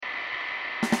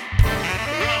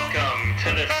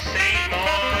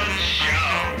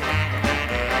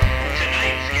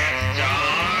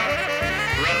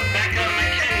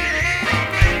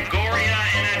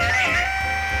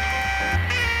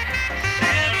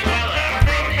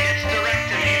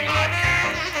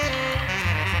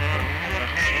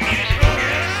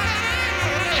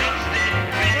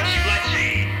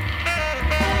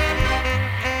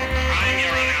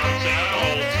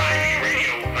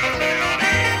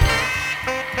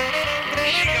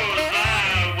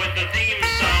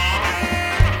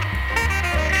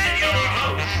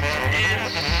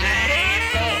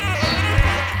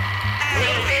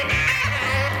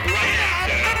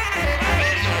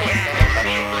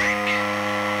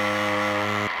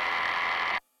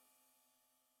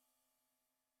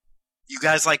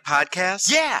guys like podcasts?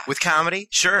 Yeah. With comedy?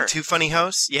 Sure. Two funny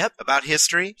hosts? Yep. About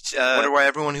history? Wonder why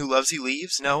everyone who loves you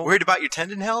leaves? No. Worried about your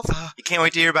tendon health? You can't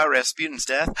wait to hear about Rasputin's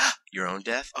death? Your own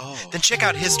death? Oh. Then check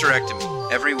out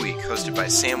Hysterectomy every week, hosted by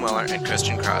Sam Weller and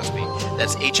Christian Crosby.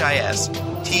 That's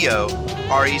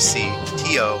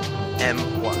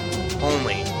HISTORECTOM1.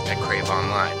 Only at Crave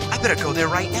Online. I better go there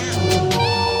right now.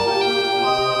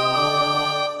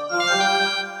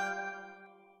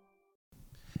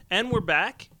 And we're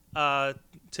back.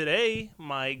 Today,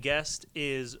 my guest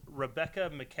is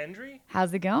Rebecca McKendry.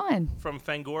 How's it going? From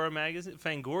Fangoria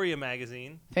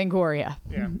Magazine. Fangoria.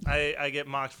 Yeah, I get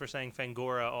mocked for saying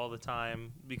Fangora all the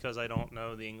time because I don't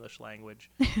know the English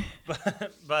language.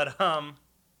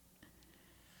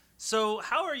 So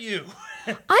how are you?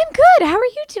 I'm good. How are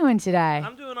you doing today?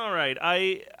 I'm doing all right.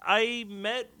 I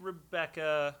met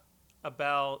Rebecca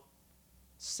about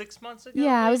 6 months ago.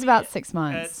 Yeah, it was about 6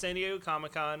 months. At San Diego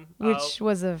Comic-Con. Which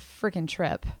was a freaking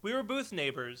trip. We were booth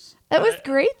neighbors. That was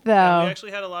great, though. And we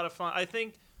actually had a lot of fun. I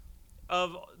think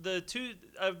of the two,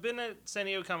 I've been at San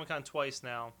Diego Comic-Con twice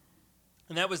now,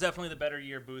 and that was definitely the better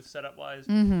year booth setup-wise,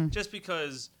 just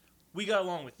because we got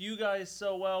along with you guys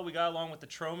so well. We got along with the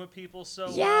Trauma people so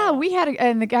well. Yeah, we had,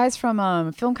 and the guys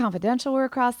from Film Confidential were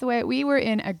across the way. We were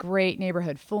in a great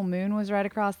neighborhood. Full Moon was right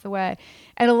across the way.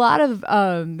 And a lot of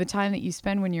the time that you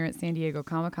spend when you're at San Diego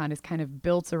Comic-Con is kind of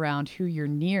built around who you're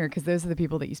near, because those are the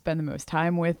people that you spend the most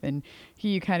time with and who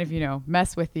you kind of,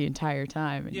 mess with the entire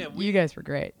time. And you guys were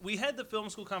great. We had the Film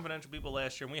School Confidential people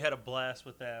last year, and we had a blast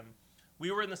with them.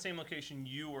 We were in the same location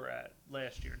you were at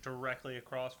last year, directly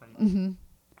across from them. Mm-hmm.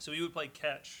 So we would play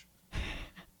catch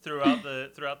throughout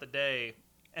the day,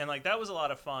 and that was a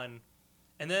lot of fun.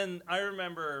 And then I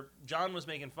remember John was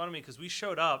making fun of me because we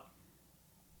showed up,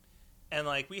 and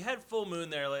we had Full Moon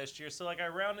there last year. So I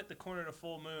rounded the corner to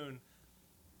Full Moon,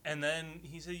 and then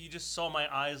he said, "You just saw my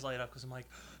eyes light up," because I'm like,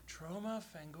 Trauma,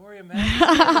 Fangoria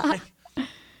Magazine.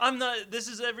 I'm not. This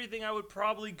is everything I would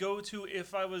probably go to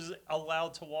if I was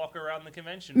allowed to walk around the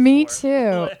convention. Me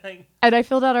too. And I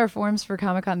filled out our forms for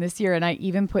Comic-Con this year, and I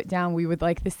even put down we would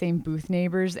like the same booth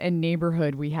neighbors and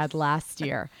neighborhood we had last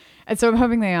year. And so I'm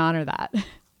hoping they honor that.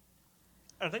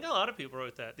 I think a lot of people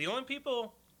wrote that. The only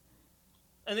people,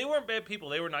 and they weren't bad people,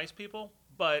 they were nice people,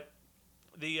 but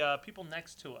the people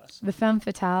next to us. The Femme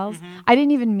Fatales. I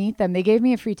didn't even meet them. They gave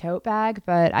me a free tote bag,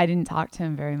 but I didn't talk to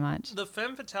him very much. The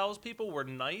Femme Fatales people were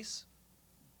nice,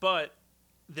 but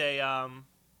they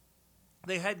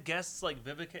had guests like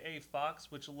Vivica A. Fox,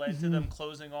 which led to them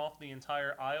closing off the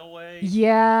entire aisleway.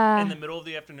 Yeah. In the middle of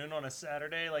the afternoon on a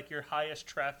Saturday, your highest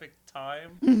traffic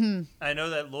time. I know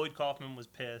that Lloyd Kaufman was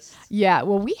pissed. Yeah,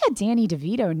 well, we had Danny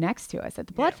DeVito next to us at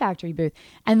the Blood Factory booth,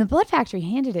 and the Blood Factory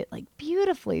handled it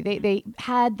beautifully. They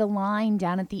had the line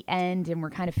down at the end and were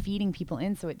kind of feeding people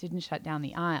in so it didn't shut down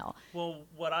the aisle. Well,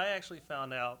 what I actually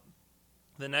found out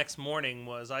the next morning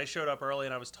was I showed up early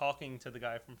and I was talking to the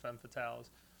guy from Femme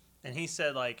Fatales. And he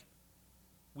said,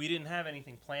 we didn't have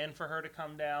anything planned for her to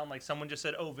come down. Someone just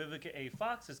said, oh, Vivica A.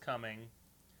 Fox is coming.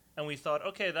 And we thought,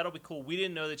 okay, that'll be cool. We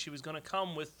didn't know that she was going to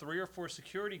come with 3 or 4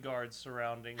 security guards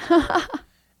surrounding her.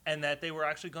 And that they were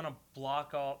actually going to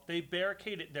block off. They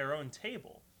barricaded their own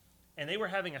table. And they were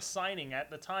having a signing at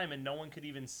the time, and no one could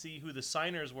even see who the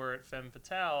signers were at Femme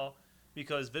Fatale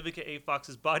because Vivica A.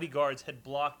 Fox's bodyguards had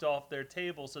blocked off their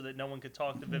table so that no one could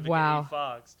talk to Vivica A.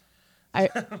 Fox.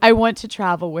 I want to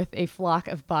travel with a flock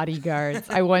of bodyguards.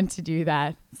 I want to do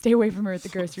that. Stay away from her at the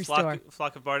grocery store.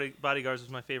 Flock of Bodyguards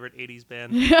was my favorite 80s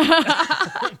band.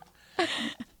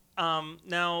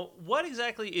 Now, what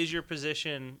exactly is your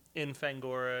position in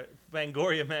Fangoria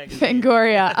Magazine?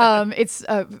 Fangoria. It's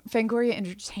Fangoria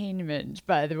Entertainment,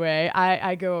 by the way.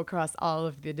 I go across all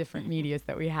of the different medias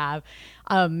that we have.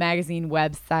 Magazine,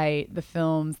 website, the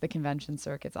films, the convention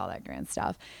circuits, all that grand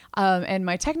stuff. And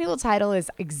my technical title is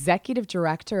Executive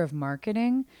Director of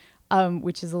Marketing,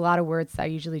 which is a lot of words. I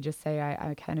usually just say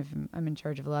I'm in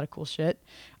charge of a lot of cool shit.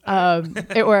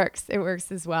 It works. It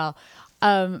works as well.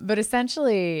 But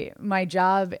essentially, my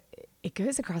job, it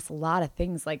goes across a lot of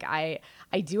things. I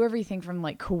do everything from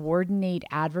coordinate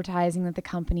advertising that the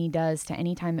company does to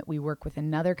anytime that we work with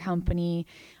another company.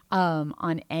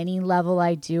 On any level,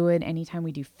 I do it. Anytime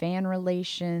we do fan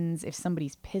relations, if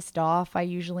somebody's pissed off, I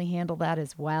usually handle that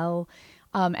as well.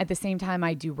 At the same time,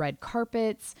 I do red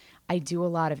carpets. I do a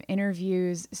lot of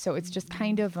interviews. So it's just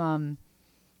kind of...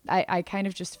 I kind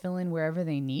of just fill in wherever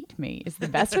they need me is the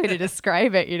best way to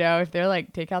describe it. If they're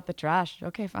take out the trash,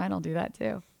 okay, fine, I'll do that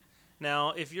too.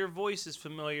 Now, if your voice is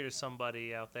familiar to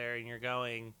somebody out there and you're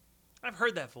going, I've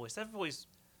heard that voice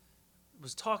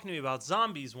was talking to me about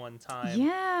zombies one time.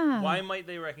 Yeah. Why might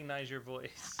they recognize your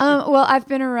voice? Well, I've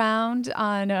been around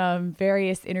on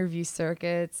various interview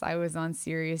circuits. I was on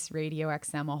Sirius Radio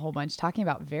XM a whole bunch talking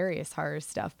about various horror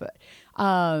stuff, but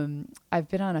I've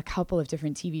been on a couple of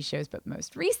different TV shows, but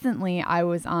most recently I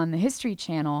was on the History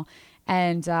Channel,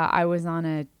 and I was on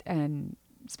a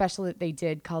special that they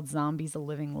did called Zombies, a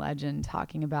Living Legend,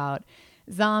 talking about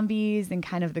zombies and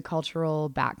kind of the cultural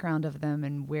background of them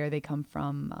and where they come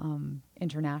from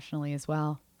internationally as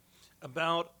well.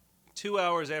 About 2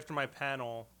 hours after my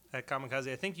panel at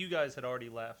Kamikaze, I think you guys had already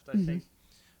left. I think.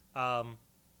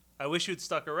 I wish you'd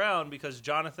stuck around because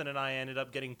Jonathan and I ended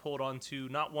up getting pulled onto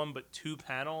not one but two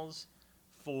panels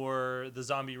for the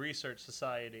Zombie Research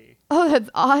Society. Oh, that's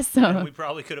awesome. And we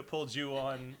probably could have pulled you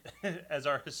on as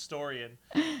our historian.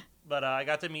 But I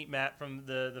got to meet Matt from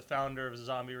the founder of the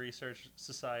Zombie Research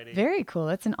Society. Very cool.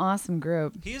 That's an awesome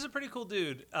group. He's a pretty cool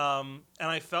dude. And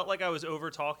I felt like I was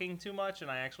over-talking too much, and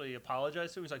I actually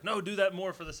apologized to him. He's like, no, do that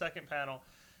more for the second panel.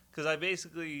 Because I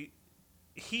basically...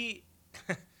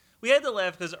 we had to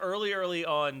laugh because early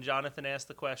on, Jonathan asked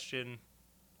the question,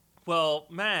 well,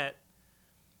 Matt,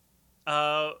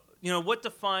 what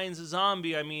defines a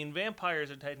zombie? I mean,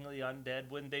 vampires are technically undead.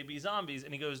 Wouldn't they be zombies?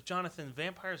 And he goes, Jonathan,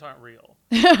 vampires aren't real.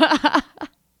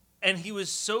 And he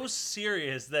was so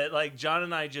serious that, like, John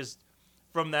and I just,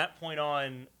 from that point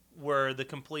on, were the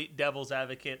complete devil's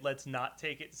advocate. Let's not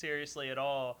take it seriously at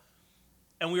all.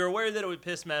 And we were aware that it would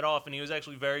piss Matt off, and he was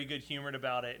actually very good-humored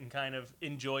about it and kind of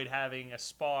enjoyed having a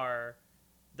spar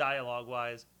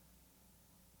dialogue-wise.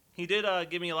 He did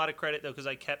give me a lot of credit, though, because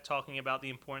I kept talking about the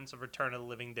importance of Return of the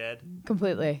Living Dead.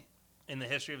 Completely. In the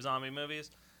history of zombie movies.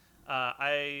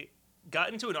 I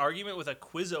got into an argument with a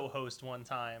Quizzo host one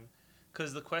time,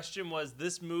 because the question was,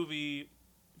 this movie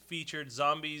featured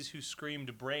zombies who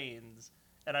screamed brains.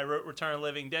 And I wrote Return of the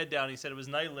Living Dead down. He said it was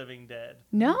Night of the Living Dead.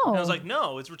 No. And I was like,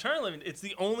 no, it's Return of the Living Dead. It's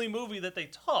the only movie that they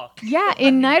talk. Yeah,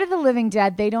 in Night of the Living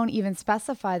Dead, they don't even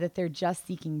specify that they're just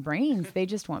seeking brains. They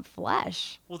just want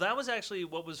flesh. Well, that was actually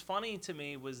what was funny to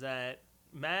me was that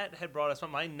Matt had brought us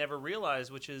something I never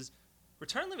realized, which is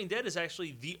Return of the Living Dead is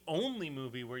actually the only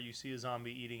movie where you see a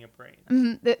zombie eating a brain.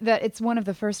 Mm-hmm. That it's one of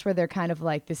the first where they're kind of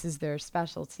like, this is their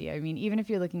specialty. I mean, even if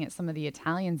you're looking at some of the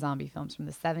Italian zombie films from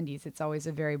the 70s, it's always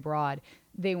a very broad,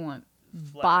 they want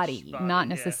body, not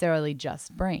necessarily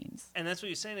just brains. And that's what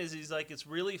he's saying is he's like, it's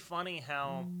really funny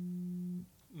how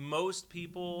most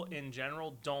people in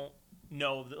general don't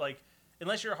know, that, like,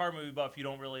 unless you're a horror movie buff, you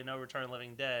don't really know Return of the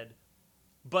Living Dead.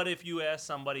 But if you ask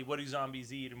somebody, what do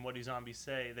zombies eat and what do zombies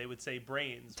say, they would say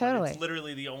brains. Totally. It's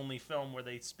literally the only film where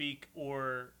they speak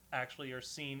or actually are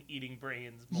seen eating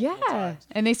brains multiple times.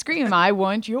 And they scream, I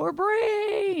want your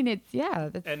brain. It's,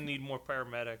 and need more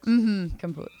paramedics. Mm-hmm,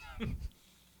 completely.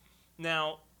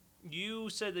 Now,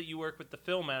 you said that you work with the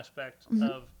film aspect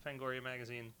of Fangoria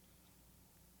Magazine.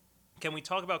 Can we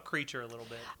talk about Creature a little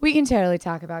bit? We can totally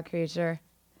talk about Creature.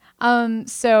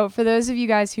 So for those of you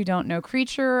guys who don't know,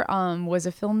 Creature was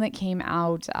a film that came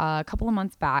out a couple of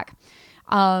months back.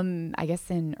 I guess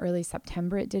in early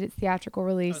September it did its theatrical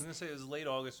release. I was going to say it was late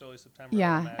August, early September.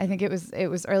 Yeah, I think it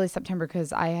was early September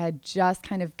because I had just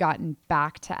kind of gotten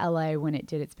back to LA when it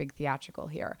did its big theatrical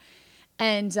here.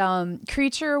 And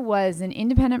Creature was an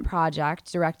independent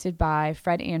project directed by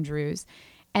Fred Andrews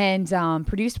and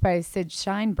produced by Sid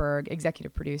Sheinberg,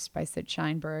 executive produced by Sid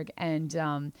Sheinberg.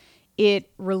 And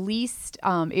it released,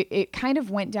 it kind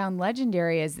of went down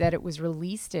legendary as that it was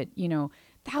released at,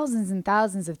 thousands and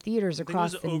thousands of theaters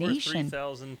across the nation.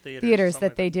 3,000 theaters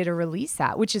that they did a release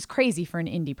at, which is crazy for an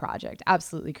indie project.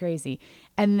 Absolutely crazy.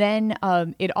 And then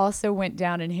it also went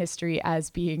down in history as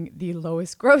being the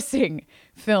lowest grossing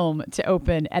film to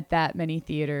open at that many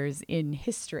theaters in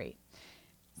history.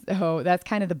 So that's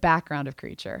kind of the background of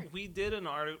Creature. We do an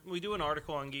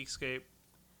article on Geekscape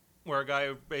where a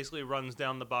guy basically runs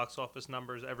down the box office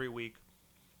numbers every week.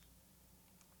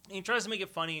 And he tries to make it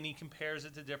funny, and he compares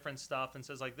it to different stuff and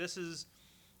says, like, this is,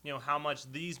 how much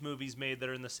these movies made that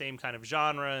are in the same kind of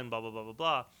genre and blah, blah, blah, blah,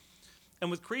 blah.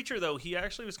 And with Creature, though, he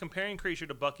actually was comparing Creature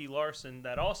to Bucky Larson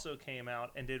that also came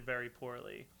out and did very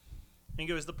poorly. And he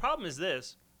goes, the problem is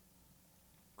this.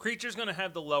 Creature's going to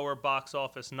have the lower box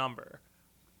office number.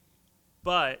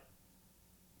 But,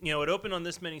 it opened on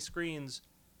this many screens,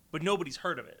 but nobody's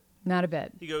heard of it. Not a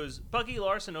bit. He goes, Bucky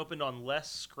Larson opened on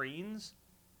less screens,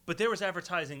 but there was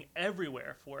advertising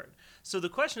everywhere for it. So the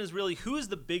question is really, who is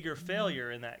the bigger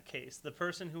failure in that case? The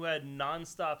person who had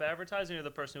nonstop advertising or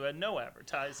the person who had no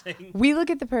advertising? We look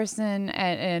at the person,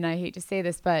 and I hate to say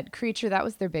this, but Creature, that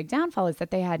was their big downfall, is that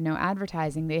they had no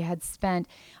advertising. They had spent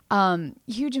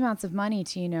huge amounts of money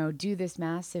to, do this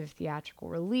massive theatrical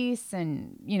release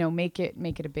and, make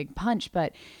it a big punch.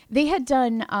 But they had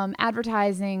done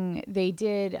advertising. They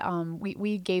did,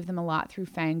 we gave them a lot through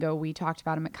Fango. We talked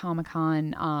about them at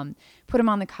Comic-Con, put them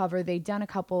on the cover. They'd done a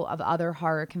couple of other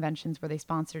horror conventions where they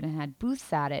sponsored and had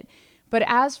booths at it. But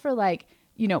as for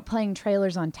playing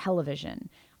trailers on television,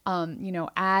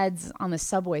 ads on the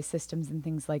subway systems and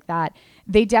things like that,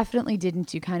 they definitely didn't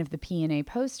do kind of the P&A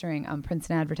postering, print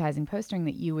and advertising postering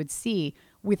that you would see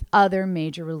with other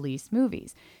major release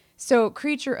movies. So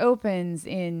Creature opens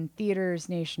in theaters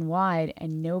nationwide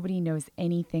and nobody knows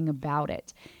anything about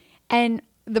it. And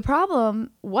the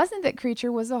problem wasn't that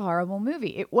Creature was a horrible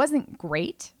movie. It wasn't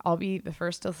great. I'll be the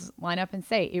first to line up and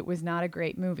say it was not a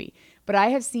great movie. But I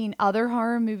have seen other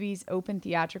horror movies open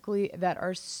theatrically that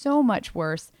are so much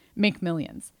worse make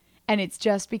millions. And it's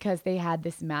just because they had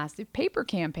this massive paper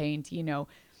campaign to,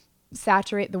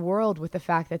 saturate the world with the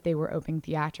fact that they were opening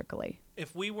theatrically.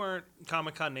 If we weren't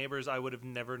Comic-Con neighbors, I would have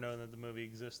never known that the movie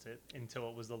existed until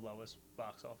it was the lowest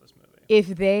box office movie.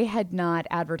 If they had not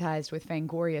advertised with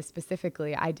Fangoria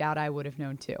specifically, I doubt I would have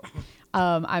known too.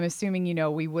 I'm assuming,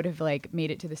 we would have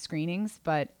made it to the screenings,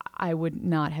 but I would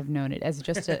not have known it. As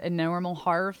just a normal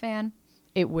horror fan,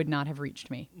 it would not have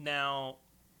reached me. Now,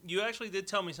 you actually did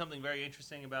tell me something very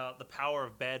interesting about the power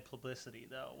of bad publicity,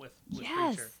 though, with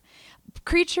yes. Creature.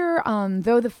 Creature,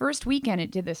 though the first weekend it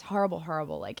did this horrible,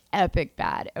 epic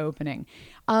bad opening.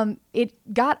 It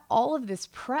got all of this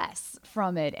press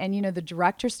from it. And, the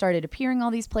director started appearing all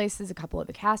these places. A couple of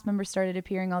the cast members started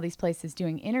appearing all these places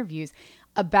doing interviews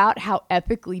about how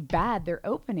epically bad their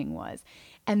opening was.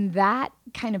 And that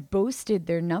kind of boosted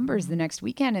their numbers the next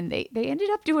weekend. And they ended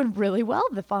up doing really well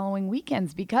the following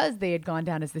weekends because they had gone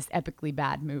down as this epically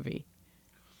bad movie.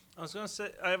 I was going to say,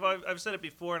 I've said it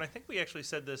before, and I think we actually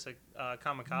said this at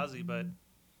Kamikaze, but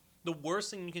the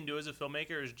worst thing you can do as a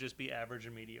filmmaker is just be average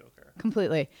and mediocre.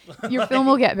 Completely. Your film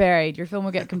will get buried. Your film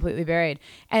will get completely buried.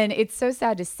 And it's so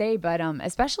sad to say, but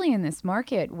especially in this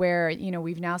market where,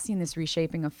 we've now seen this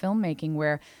reshaping of filmmaking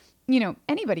where,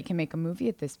 anybody can make a movie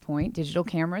at this point. Digital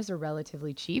cameras are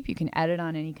relatively cheap. You can edit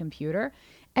on any computer.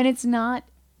 And it's not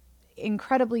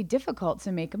incredibly difficult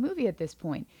to make a movie at this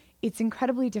point. It's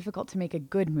incredibly difficult to make a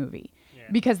good movie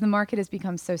because the market has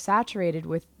become so saturated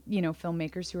with,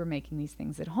 filmmakers who are making these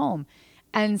things at home.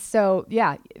 And so,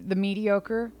 the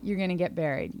mediocre, you're going to get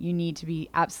buried. You need to be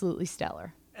absolutely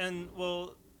stellar. And,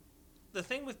 well, the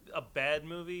thing with a bad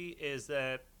movie is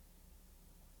that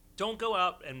don't go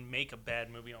out and make a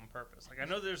bad movie on purpose. I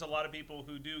know there's a lot of people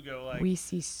who do go we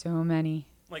see so many.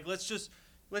 Let's just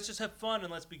have fun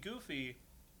and let's be goofy.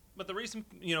 But the reason,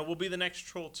 will be the next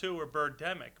Troll 2 or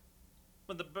Birdemic.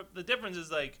 But the difference is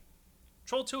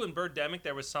Troll 2 and Birdemic,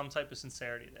 there was some type of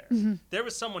sincerity there. Mm-hmm. There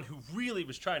was someone who really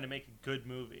was trying to make a good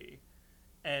movie.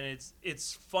 And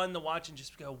it's fun to watch and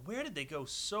just go, where did they go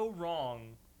so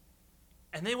wrong?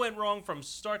 And they went wrong from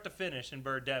start to finish in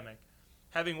Birdemic.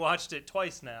 Having watched it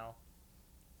twice now,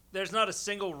 there's not a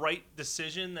single right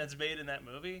decision that's made in that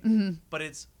movie, but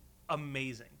it's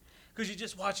amazing. Because you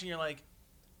just watch and you're like,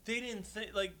 they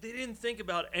didn't think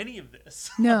about any of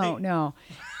this. No.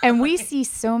 And we see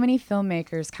so many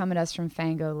filmmakers come at us from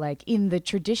Fango in the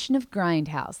tradition of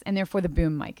Grindhouse, and therefore the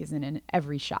boom mic is in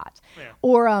every shot. Yeah.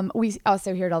 Or we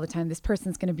also hear it all the time, this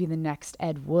person's going to be the next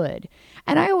Ed Wood.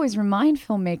 And I always remind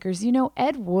filmmakers,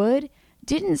 Ed Wood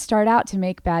didn't start out to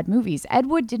make bad movies. Ed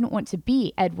Wood didn't want to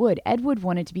be Ed Wood. Ed Wood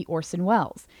wanted to be Orson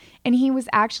Welles. And he was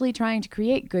actually trying to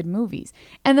create good movies.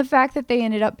 And the fact that they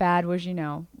ended up bad was,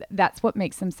 that's what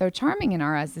makes them so charming in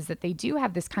our eyes, is that they do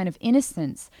have this kind of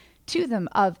innocence to them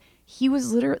of he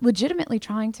was legitimately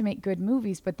trying to make good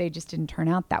movies, but they just didn't turn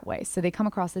out that way. So they come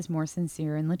across as more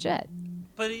sincere and legit.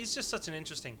 But he's just such an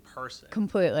interesting person.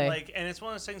 Completely. And it's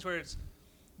one of those things where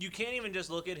you can't even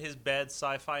just look at his bad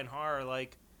sci-fi and horror.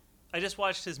 I just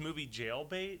watched his movie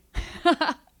Jailbait,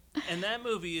 and that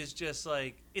movie is just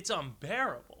it's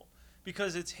unbearable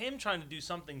because it's him trying to do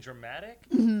something dramatic,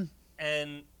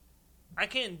 and I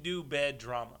can't do bad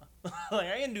drama.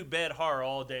 I can do bad horror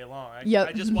all day long.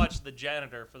 I just watched The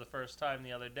Janitor for the first time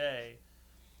the other day,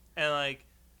 and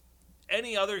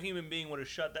any other human being would have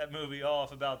shut that movie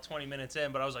off about 20 minutes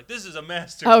in, but I was like, this is a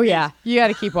masterpiece. Oh, yeah. You got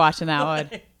to keep watching that one.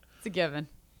 It's a given.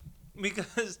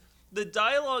 Because the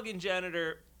dialogue in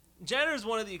Janitor Janitor's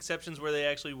one of the exceptions where they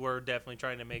actually were definitely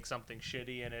trying to make something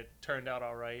shitty, and it turned out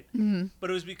all right. Mm-hmm. But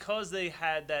it was because they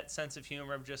had that sense of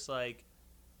humor of just like,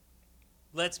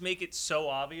 let's make it so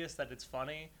obvious that it's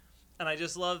funny. And I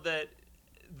just love that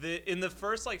in the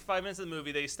first like 5 minutes of the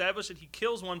movie, they establish that he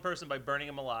kills one person by burning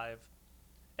him alive.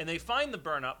 And they find the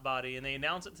burn up body and they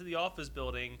announce it to the office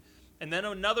building. And then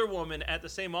another woman at the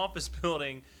same office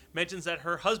building mentions that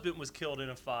her husband was killed in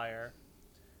a fire.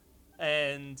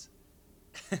 And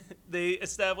they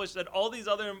establish that all these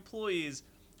other employees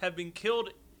have been killed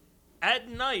at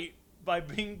night by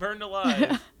being burned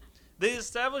alive. They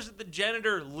establish that the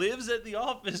janitor lives at the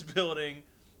office building,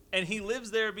 and he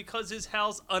lives there because his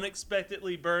house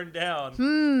unexpectedly burned down.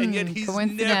 And yet he's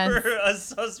never a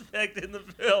suspect in the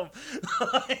film.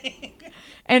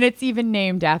 And it's even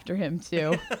named after him,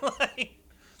 too.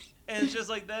 And it's just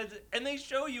like that. And they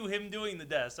show you him doing the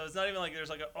death. So it's not even like there's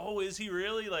like, is he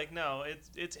really? Like, no,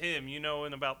 it's him,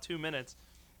 in about 2 minutes.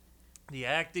 The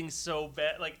acting's so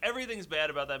bad. Like, everything's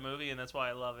bad about that movie, and that's why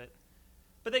I love it.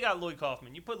 But they got Lloyd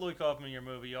Kaufman. You put Lloyd Kaufman in your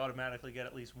movie, you automatically get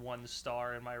at least 1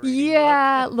 star in my rating.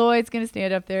 Yeah, Lloyd's going to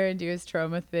stand up there and do his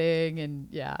trauma thing. And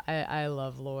yeah, I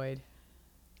love Lloyd.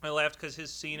 I laughed because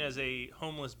his scene as a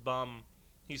homeless bum,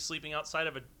 he's sleeping outside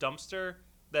of a dumpster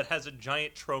that has a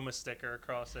giant trauma sticker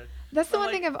across it. That's the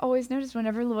one thing I've always noticed.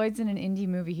 Whenever Lloyd's in an indie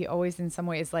movie, he always in some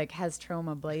ways like has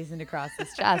trauma blazoned across his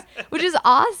chest, which is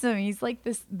awesome. He's like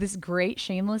this great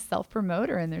shameless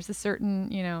self-promoter, and there's a certain,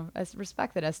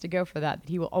 respect that has to go for that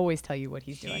he will always tell you what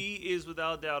he's doing. He is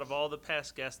without doubt, of all the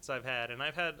past guests I've had, and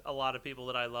I've had a lot of people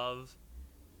that I love,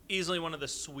 easily one of the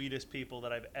sweetest people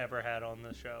that I've ever had on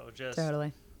the show. Just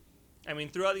Totally. I mean,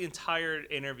 throughout the entire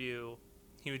interview,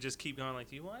 he would just keep going like,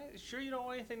 "Do you want? Sure, you don't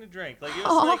want anything to drink?" Like it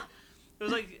was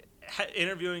like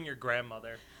interviewing your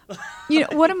grandmother.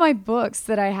 One of my books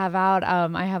that I have out,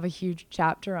 I have a huge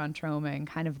chapter on trauma and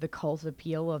kind of the cult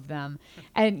appeal of them.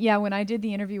 And yeah, when I did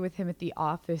the interview with him at the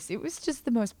office, it was just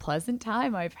the most pleasant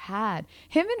time I've had.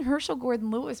 Him and Herschel Gordon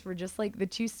Lewis were just like the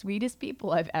 2 sweetest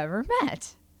people I've ever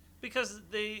met. Because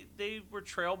they were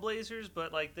trailblazers,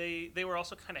 but like they were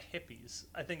also kind of hippies,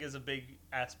 I think is a big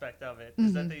aspect of it,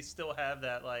 is that they still have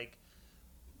that like,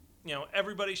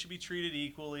 everybody should be treated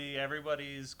equally,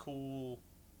 everybody's cool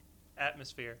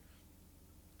atmosphere.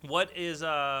 What is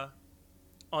on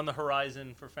the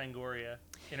horizon for Fangoria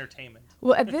Entertainment?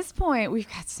 Well, at this point, we've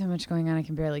got so much going on I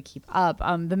can barely keep up.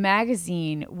 The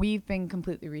magazine, we've been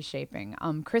completely reshaping.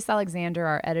 Chris Alexander,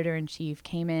 our editor-in-chief,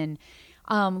 came in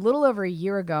a little over a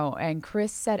year ago, and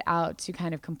Chris set out to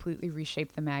kind of completely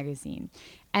reshape the magazine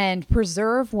and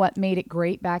preserve what made it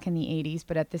great back in the 80s,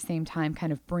 but at the same time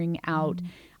kind of bring out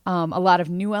a lot of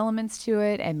new elements to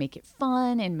it and make it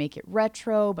fun and make it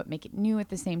retro, but make it new at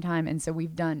the same time. And so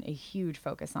we've done a huge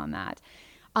focus on that.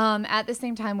 At the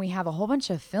same time, we have a whole bunch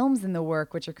of films in the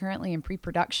work, which are currently in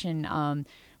pre-production,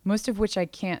 most of which I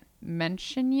can't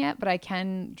mention yet, but I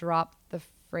can drop the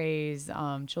phrase,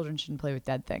 children shouldn't play with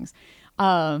dead things.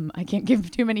 I can't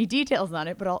give too many details on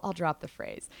it, but I'll drop the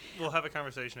phrase. We'll have a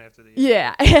conversation after the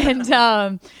Yeah.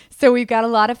 And so we've got a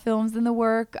lot of films in the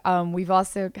work. We've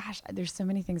also, there's so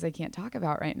many things I can't talk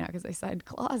about right now because I signed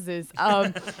clauses.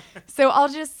 So I'll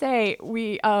just say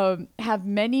we have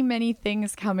many, many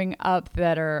things coming up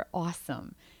that are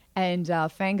awesome. And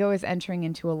Fango is entering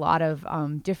into a lot of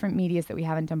different medias that we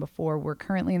haven't done before. We're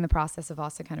currently in the process of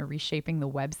also kind of reshaping the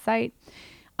website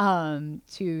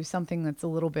to something that's a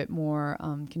little bit more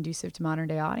conducive to modern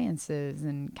day audiences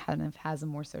and kind of has a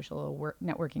more social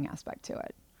networking aspect to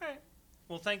it. All right.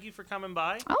 Well, thank you for coming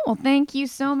by. Oh, well, thank you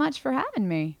so much for having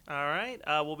me. All right.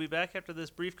 We'll be back after this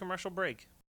brief commercial break.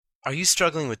 Are you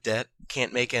struggling with debt?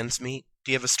 Can't make ends meet?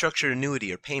 Do you have a structured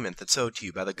annuity or payment that's owed to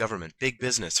you by the government, big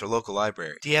business, or local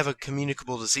library? Do you have a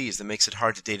communicable disease that makes it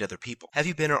hard to date other people? Have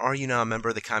you been or are you now a member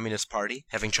of the Communist Party?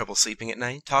 Having trouble sleeping at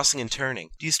night? Tossing and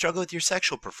turning? Do you struggle with your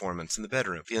sexual performance in the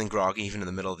bedroom? Feeling groggy even in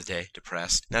the middle of the day?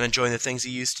 Depressed? Not enjoying the things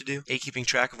you used to do? Hate keeping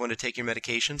track of when to take your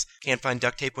medications? Can't find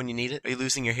duct tape when you need it? Are you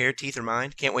losing your hair, teeth, or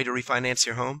mind? Can't wait to refinance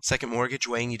your home? Second mortgage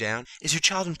weighing you down? Is your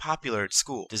child unpopular at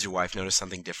school? Does your wife notice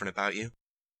something different about you?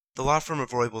 The law firm of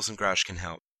Roybals and Grouch can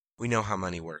help. We know how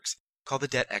money works. Call the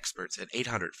debt experts at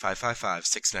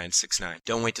 800-555-6969.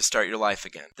 Don't wait to start your life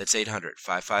again. That's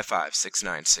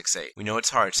 800-555-6968. We know it's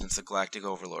hard since the galactic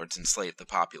overlords enslaved the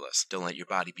populace. Don't let your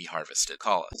body be harvested.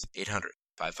 Call us.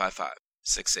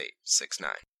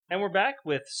 800-555-6869. And we're back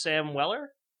with Sam Weller.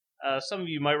 Some of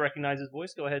you might recognize his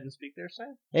voice. Go ahead and speak there,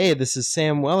 Sam. Hey, this is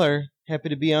Sam Weller. Happy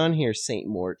to be on here, St.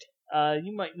 Mort.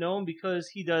 You might know him because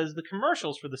he does the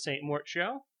commercials for the St. Mort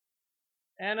Show.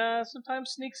 And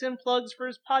sometimes sneaks in plugs for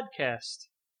his podcast,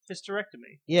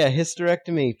 Hysterectomy. Yeah,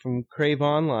 Hysterectomy from Crave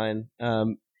Online.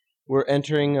 we're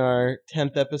entering our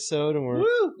 10th episode, and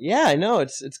Woo! yeah, I know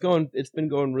it's been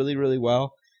going really, really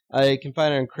well. I can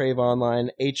find it on Crave Online,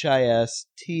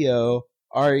 HISTORECTOMY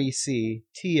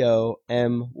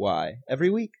every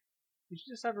week. You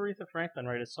should just have Aretha Franklin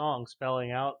write a song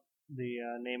spelling out the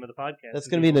name of the podcast. That's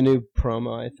gonna be the new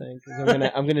promo, I think. 'Cause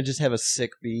I'm gonna just have a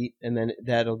sick beat, and then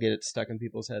that'll get it stuck in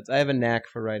people's heads. I have a knack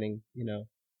for writing,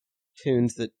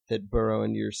 tunes that burrow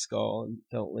into your skull and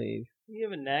don't leave. You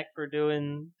have a knack for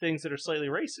doing things that are slightly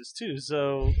racist too.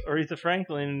 So Aretha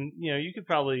Franklin, you could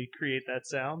probably create that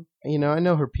sound. I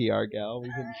know her PR gal.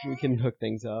 We can hook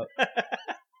things up.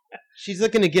 She's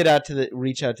looking to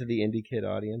reach out to the indie kid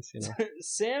audience.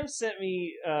 Sam sent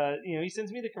me, he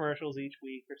sends me the commercials each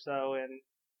week or so, and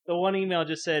the one email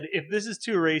just said, "If this is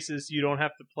too racist, you don't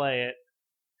have to play it."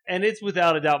 And it's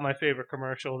without a doubt my favorite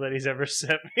commercial that he's ever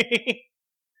sent me.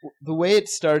 The way it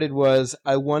started was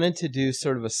I wanted to do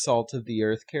sort of a salt of the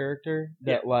earth character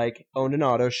that owned an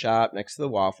auto shop next to the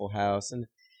Waffle House and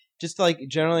just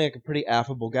generally a pretty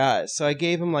affable guy. So I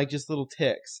gave him just little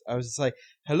ticks. I was just like,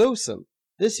 "Hello, Sam.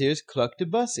 This here's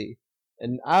CupdaPoosy,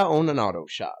 and I own an auto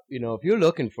shop. If you're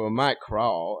looking for a Mike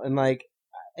Crawl," and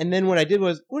then what I did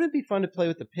was, wouldn't it be fun to play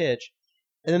with the pitch?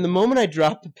 And then the moment I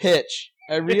dropped the pitch,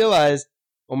 I realized,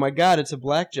 oh my God, it's a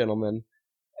black gentleman.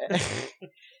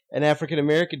 An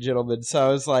African-American gentleman. So I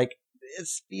was like,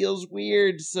 this feels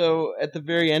weird. So at the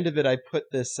very end of it, I put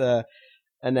this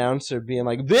announcer being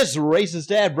like, "This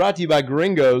racist ad brought to you by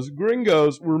Gringos.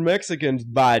 Gringos, we're Mexicans,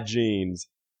 buy jeans."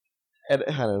 And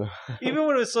I don't know. Even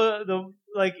when it was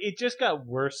it just got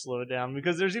worse slowed down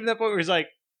because there's even that point where he's like,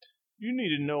 "You need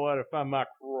to know how to find my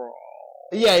crawl."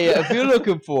 Yeah. If you're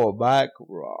looking for my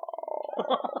crawl.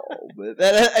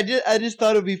 I just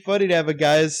thought it would be funny to have a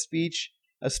guy's speech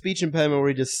impediment where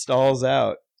he just stalls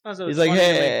out. Also, he's it's like, funny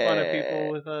 "Hey." to make fun of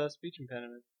people with speech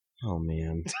impediments. Oh,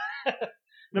 man.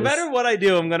 No matter what I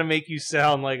do, I'm going to make you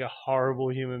sound like a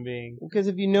horrible human being. Because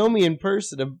if you know me in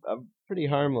person, I'm pretty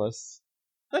harmless.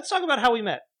 Let's talk about how we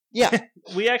met. Yeah.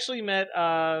 We actually met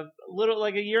a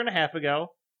year and a half ago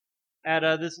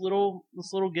at this little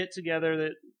get together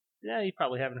that you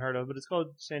probably haven't heard of, but it's called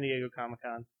San Diego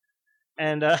Comic-Con.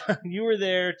 And you were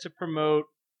there to promote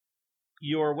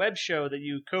your web show that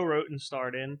you co-wrote and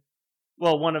starred in.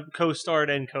 Well, one of co-starred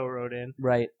and co-wrote in.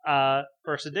 Right.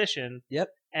 First edition. Yep.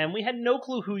 And we had no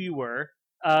clue who you were.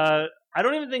 I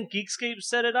don't even think Geekscape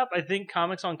set it up. I think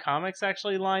Comics on Comics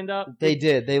actually lined up. They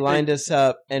did. They lined us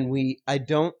up, and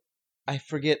I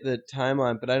forget the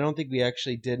timeline, but I don't think we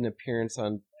actually did an appearance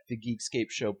on the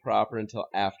Geekscape show proper until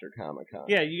after Comic-Con.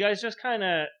 Yeah, you guys just kind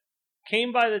of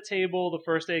came by the table the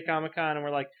first day of Comic-Con and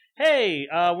were like, "Hey,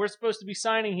 we're supposed to be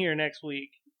signing here next week."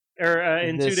 Or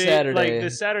in This 2 days, Saturday.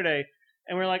 this Saturday.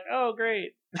 And we're like, "Oh,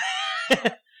 great."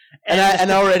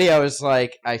 And already I was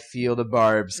like, I feel the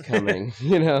barbs coming,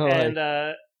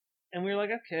 And we were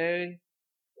like, okay,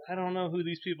 I don't know who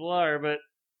these people are, but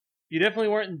you definitely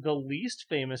weren't the least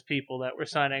famous people that were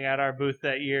signing at our booth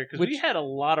that year because we had a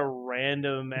lot of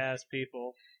random ass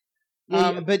people.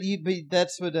 Yeah, but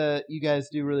that's what you guys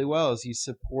do really well is you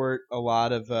support a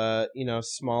lot of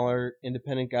smaller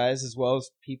independent guys as well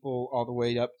as people all the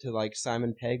way up to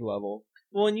Simon Pegg level.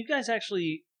 Well, and you guys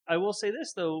actually, I will say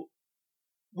this though,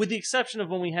 with the exception of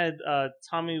when we had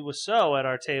Tommy Wiseau at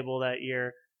our table that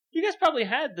year, you guys probably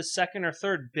had the second or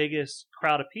third biggest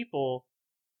crowd of people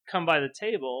come by the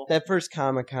table. That first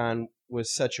Comic-Con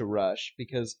was such a rush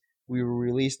because we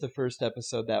released the first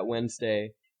episode that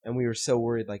Wednesday, and we were so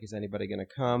worried, is anybody going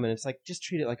to come? And it's just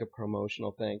treat it like a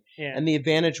promotional thing. Yeah. And the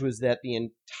advantage was that the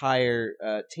entire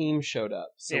team showed up.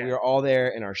 So we were all there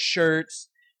in our shirts.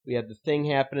 We had the thing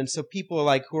happening. So people were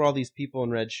like, who are all these people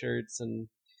in red shirts? And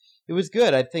it was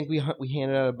good. I think we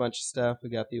handed out a bunch of stuff. We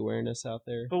got the awareness out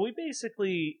there. But we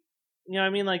basically,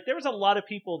 there was a lot of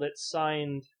people that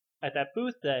signed at that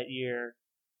booth that year.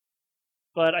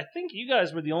 But I think you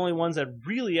guys were the only ones that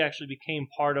really actually became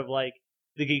part of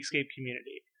the Geekscape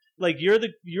community.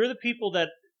 You're the people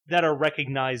that are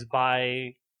recognized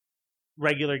by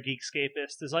regular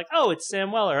Geekscapists. It's oh, it's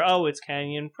Sam Weller. Oh, it's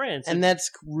Canyon Prince. And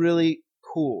that's really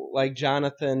cool.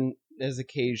 Jonathan has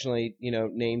occasionally,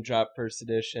 name drop first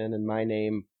edition and my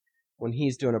name when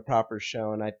he's doing a proper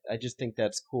show, and I just think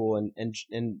that's cool.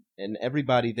 And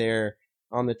everybody there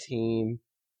on the team,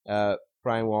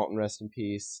 Brian Walton, rest in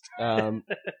peace.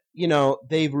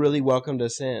 They've really welcomed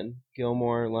us in.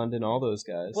 Gilmore, London, all those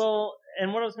guys. Well,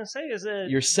 and what I was going to say is that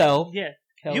yourself, yeah,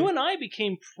 Kelly. You and I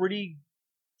became pretty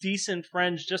decent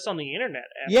friends just on the internet.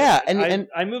 And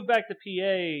I moved back to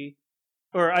PA,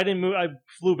 or I didn't move. I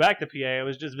flew back to PA. I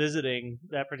was just visiting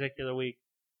that particular week,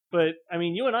 But, I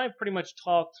mean, you and I pretty much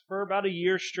talked for about a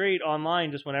year straight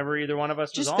online, just whenever either one of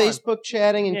us was Just on. Facebook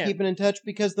chatting and Yeah. keeping in touch,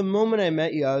 because the moment I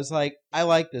met you, I was like, I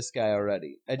like this guy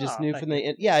already. I just knew from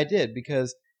the... Yeah, I did,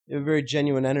 because you have very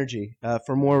genuine energy.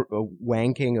 For more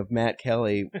wanking of Matt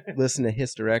Kelly, listen to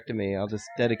Hysterectomy. I'll just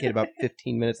dedicate about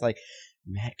 15 minutes like,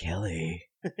 Matt Kelly.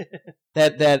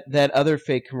 that other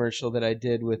fake commercial that I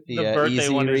did with the birthday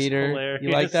Easy one is Reader. hilarious. You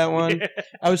like that one? Yeah.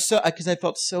 I was because I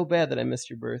felt so bad that I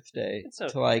missed your birthday It's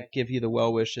okay. to like give you the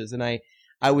well wishes, and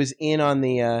I was in on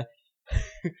the.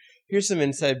 Here's some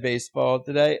inside baseball.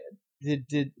 Did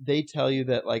they tell you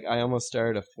that like I almost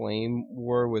started a flame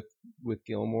war with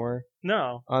Gilmore?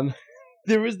 No.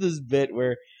 There was this bit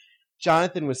where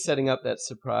Jonathan was setting up that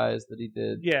surprise that he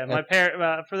did. Yeah, my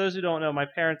for those who don't know, my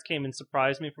parents came and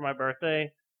surprised me for my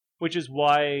birthday, which is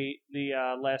why the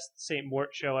last St. Mort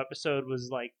show episode was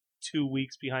like 2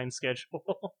 weeks behind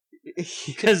schedule.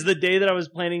 Because the day that I was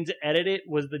planning to edit it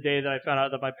was the day that I found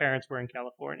out that my parents were in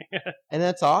California. And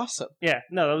that's awesome. Yeah,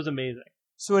 no, that was amazing.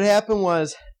 So what happened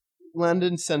was,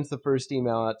 London sends the first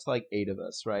email out to like 8 of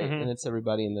us, right? Mhm. And it's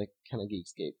everybody in the kind of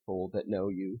Geekscape fold that know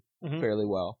you Mhm. fairly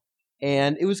well.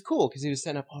 And it was cool because he was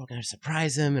setting up, we're going to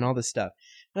surprise him and all this stuff.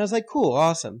 And I was like, cool,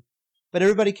 awesome. But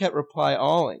everybody kept reply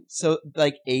alling. So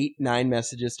like 8, 9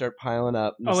 messages start piling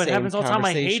up. In the It same happens all the time.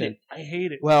 I hate conversation. it. I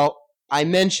hate it. Well, I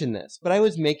mentioned this, but I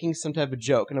was making some type of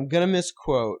joke, and I'm going to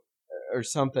misquote or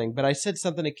something, but I said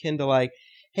something akin to like,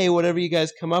 hey, whatever you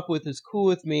guys come up with is cool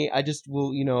with me. I just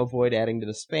will, avoid adding to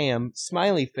the spam.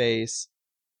 Smiley face,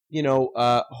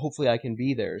 hopefully I can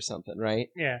be there or something, right?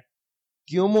 Yeah.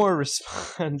 Gilmore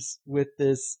responds with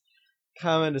this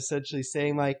comment essentially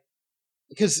saying like,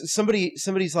 because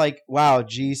somebody's like, wow,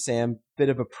 gee, Sam, bit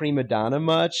of a prima donna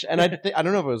much? And I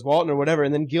don't know if it was Walton or whatever.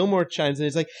 And then Gilmore chimes in.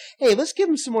 He's like, hey, let's give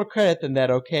him some more credit than that,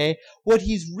 okay? What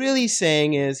he's really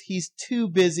saying is he's too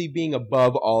busy being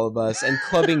above all of us and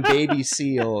clubbing baby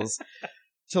seals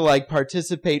to like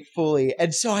participate fully.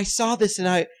 And so I saw this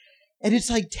and it's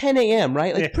like 10 a.m.,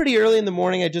 right? Like pretty early in the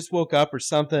morning. I just woke up or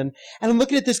something. And I'm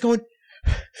looking at this going,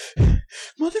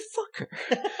 motherfucker.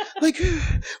 Like,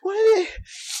 why are they...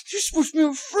 You're supposed to be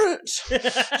my friends.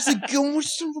 It's like, Gilmore,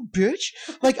 son of a bitch.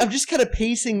 Like, I'm just kind of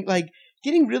pacing, like,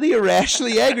 getting really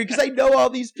irrationally angry because I know all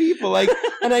these people, like,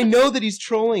 and I know that he's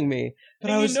trolling me.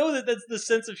 But and you know that that's the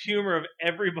sense of humor of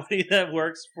everybody that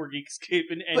works for Geekscape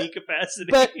in any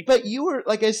capacity. But you were,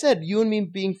 like I said, you and me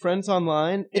being friends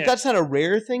online, that's not a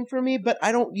rare thing for me, but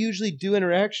I don't usually do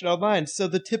interaction online. So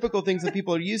the typical things that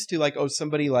people are used to, like, oh,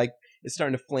 somebody, like, is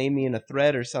starting to flame me in a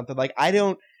thread or something, like,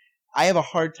 I have a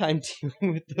hard time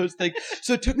dealing with those things.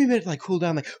 So it took me a minute to, like, cool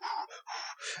down, like,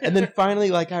 and then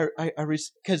finally, like,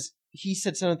 because he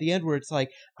said something at the end where it's like,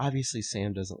 obviously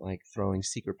Sam doesn't like throwing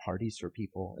secret parties for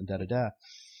people and da-da-da.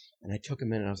 And I took a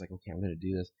minute and I was like, okay, I'm going to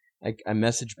do this. I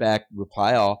messaged back,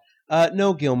 reply all,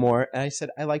 no, Gilmore. And I said,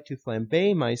 I like to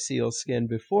flambe my seal skin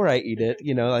before I eat it,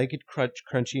 like it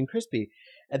crunchy and crispy.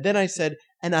 And then I said,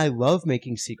 and I love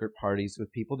making secret parties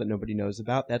with people that nobody knows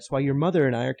about. That's why your mother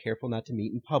and I are careful not to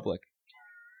meet in public.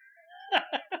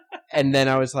 And then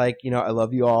I was like, I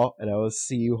love you all, and I will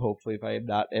see you hopefully if I am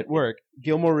not at work.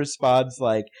 Gilmore responds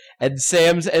like, and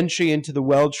Sam's entry into the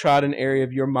well-trodden area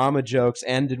of your mama jokes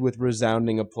ended with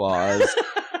resounding applause.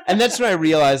 And that's when I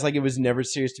realized, like, it was never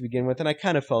serious to begin with, and I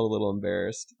kind of felt a little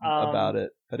embarrassed about it.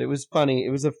 But it was funny. It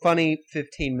was a funny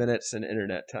 15 minutes in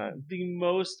internet time. The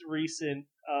most recent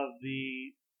of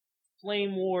the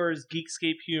Flame Wars,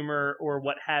 Geekscape humor, or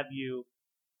what have you,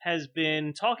 has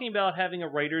been talking about having a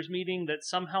writer's meeting that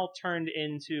somehow turned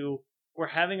into we're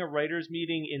having a writer's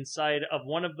meeting inside of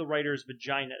one of the writer's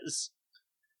vaginas.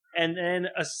 And then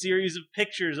a series of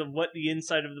pictures of what the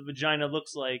inside of the vagina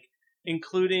looks like,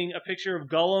 including a picture of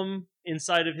Gollum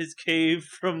inside of his cave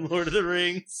from Lord of the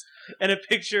Rings, and a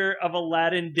picture of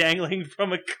Aladdin dangling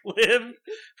from a cliff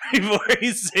before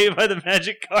he's saved by the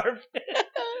magic carpet.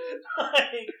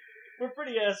 We're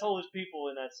pretty assholish people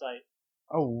in that site.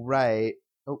 Oh, right.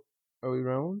 Oh, are we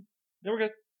rolling? No, we're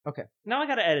good. Okay. Now I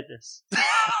gotta edit this.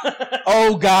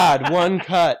 Oh, God, one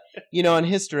cut. On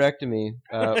Hysterectomy,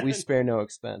 we spare no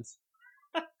expense.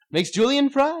 Makes Julian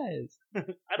fries.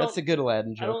 That's a good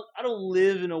Aladdin joke. I don't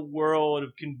live in a world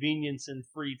of convenience and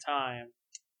free time.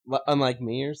 Unlike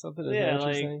me or something? Is that what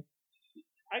you're saying?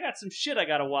 I got some shit I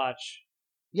gotta watch.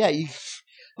 Yeah,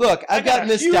 look, I've got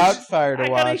Miss Doubtfire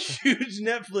to watch. I got a huge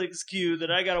Netflix queue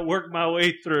that I gotta work my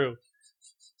way through.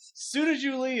 As soon as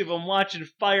you leave, I'm watching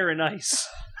Fire and Ice.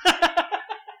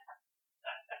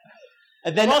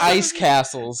 And then Ice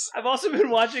Castles. I've also been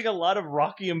watching a lot of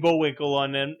Rocky and Bullwinkle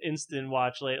on Instant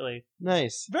Watch lately.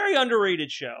 Nice. Very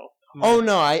underrated show. Oh,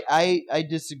 no, I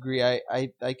disagree.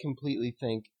 I completely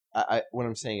think what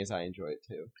I'm saying is I enjoy it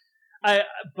too.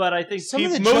 But I think Some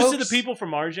of the most of jokes- the people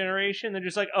from our generation, they're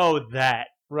just like, oh, that.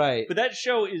 Right. But that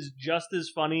show is just as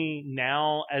funny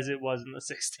now as it was in the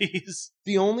 60s.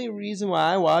 The only reason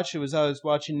why I watched it was I was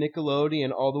watching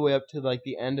Nickelodeon all the way up to like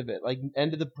the end of it, like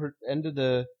end of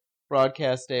the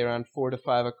broadcast day around 4 to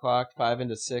 5 o'clock, 5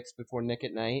 into 6 before Nick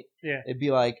at Night. Yeah. It'd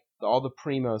be like all the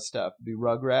primo stuff. It'd be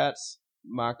Rugrats,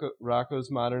 Rocco's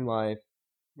Modern Life,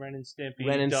 Ren and Stimpy.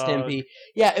 Ren and Doug. Stimpy.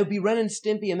 Yeah, it would be Ren and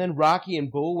Stimpy, and then Rocky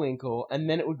and Bullwinkle, and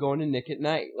then it would go into Nick at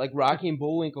Night. Like Rocky and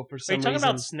Bullwinkle for Are some you talking reason.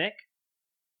 about Snick?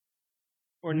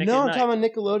 Or Nick No, at I'm Night? talking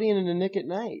about Nickelodeon and a Nick at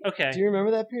Night. Okay. Do you remember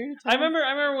that period of I time?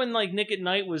 remember when like Nick at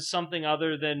Night was something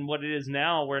other than what it is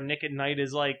now, where Nick at Night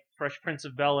is like Fresh Prince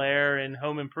of Bel-Air and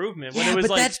Home Improvement. When Yeah, it was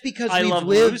but like that's because I we've Love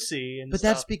lived. Lucy and But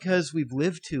stuff. that's because we've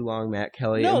lived too long, Matt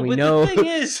Kelly, No, and we but know the thing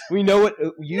is, we know what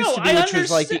it used No, to be, I which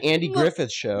was like the understand- Andy look,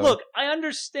 Griffith show. look, I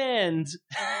understand.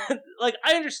 Like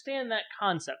I understand that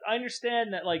concept. I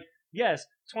understand that like yes,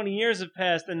 20 years have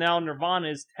passed and now Nirvana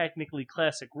is technically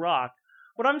classic rock.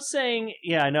 What I'm saying,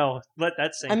 yeah, I know. Let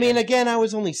that sink I mean, in. again, I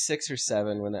was only 6 or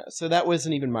 7 when that, so that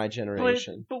wasn't even my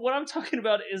generation. But what I'm talking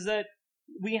about is that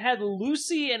we had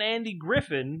Lucy and Andy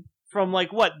Griffin from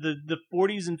like what the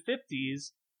 40s and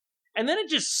 50s, and then it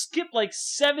just skipped like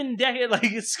 7 decades, like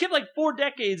it skipped like 4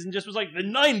 decades, and just was like the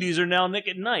 90s are now Nick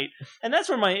at Night, and that's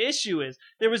where my issue is.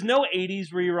 There was no 80s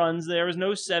reruns, there was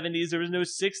no 70s, there was no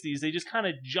 60s. They just kind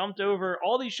of jumped over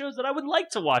all these shows that I would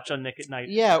like to watch on Nick at Night.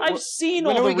 Yeah, I've seen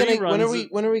when all are the we gonna, reruns.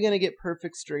 when are we gonna get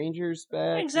Perfect Strangers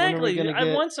back? Exactly. When are we gonna I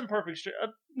get... want some perfect.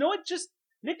 No, it just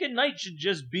Nick at Night should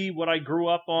just be what I grew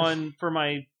up on for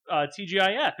my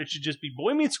TGIF. It should just be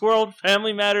Boy Meets World,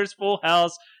 Family Matters, Full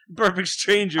House, Perfect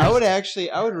Strangers. I would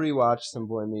rewatch some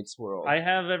Boy Meets World. I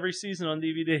have every season on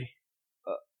DVD.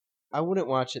 I wouldn't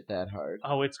watch it that hard.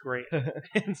 Oh, it's great.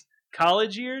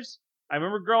 College years. I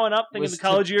remember growing up thinking Was the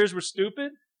college years were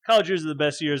stupid. College years are the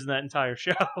best years in that entire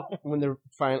show. When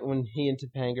he and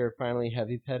Topanga are finally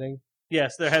heavy petting.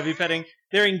 Yes, they're heavy petting.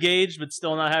 They're engaged, but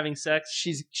still not having sex.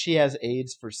 She has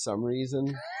AIDS for some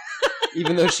reason,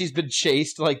 even though she's been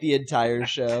chased like the entire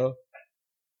show.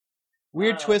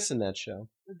 Weird twists in that show.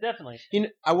 Definitely. You know,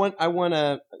 I want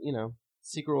a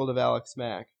Secret World of Alex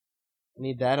Mack. I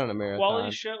need that on a marathon.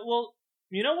 Quality show. Well,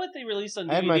 you know what they released on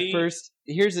DVD? I had my first.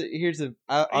 Here's a.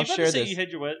 I'll Are you about share to say this. you had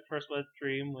your first wet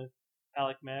dream with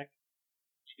Alec Mack?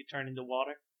 She could turn into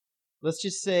water. Let's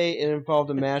just say it involved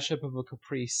a mashup of a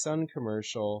Capri Sun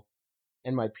commercial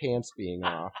and my pants being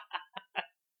off.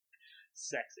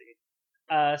 Sexy.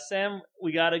 Sam,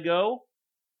 we gotta go.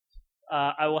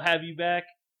 I will have you back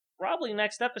probably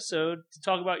next episode to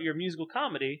talk about your musical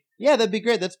comedy. Yeah, that'd be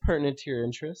great. That's pertinent to your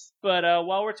interests. But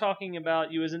while we're talking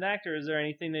about you as an actor, is there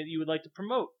anything that you would like to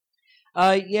promote?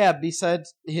 Yeah.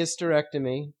 Besides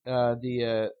Hysterectomy,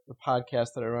 the podcast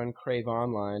that I run, Crave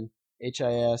Online,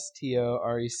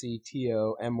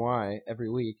 HISTORECTOMY, every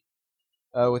week,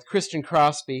 with Christian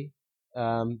Crosby.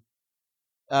 I'm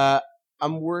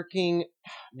working.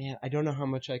 Man, I don't know how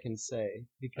much I can say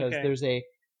because Okay. there's a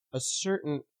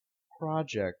certain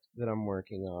project that I'm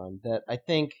working on that I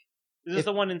think. Is this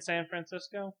the one in San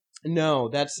Francisco? No,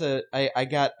 that's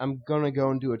I'm gonna go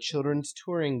and do a children's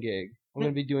touring gig. I'm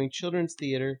gonna be doing children's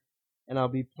theater, and I'll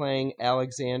be playing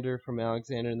Alexander from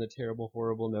Alexander and the Terrible,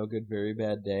 Horrible, No Good, Very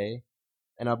Bad Day,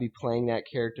 and I'll be playing that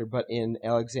character, but in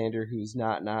Alexander who's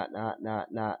not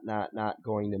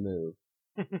going to move.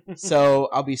 So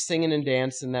I'll be singing and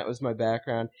dancing. That was my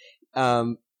background.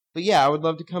 But yeah, I would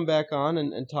love to come back on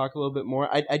and talk a little bit more.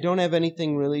 I don't have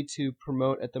anything really to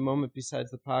promote at the moment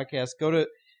besides the podcast. Go to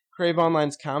Crave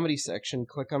Online's comedy section.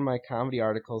 Click on my comedy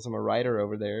articles. I'm a writer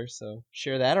over there, so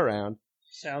share that around.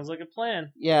 Sounds like a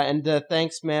plan. Yeah, and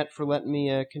thanks, Matt, for letting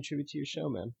me contribute to your show,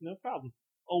 man. No problem.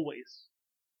 Always.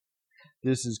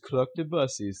 This is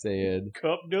CupdaPoosy saying,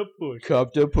 CupdaPoosy.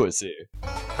 CupdaPoosy.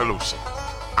 Hello, sir.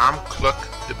 I'm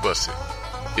CupdaPoosy.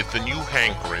 If the new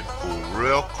hankering for a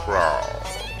real crawl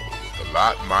with a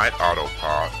lot might auto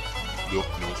part, look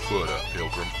no further,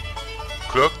 pilgrim.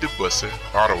 CupdaPoosy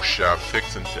auto shop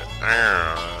fixing to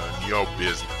earn your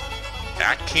business.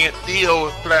 I can't deal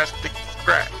with plastic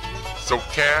scrap, so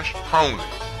cash only.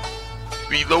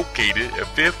 Be located at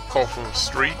 5th Coffin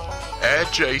Street,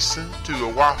 adjacent to the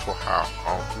Waffle House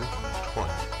on Route 20.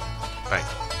 Thank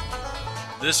you.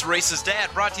 This Racist Dad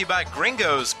brought to you by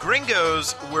Gringos.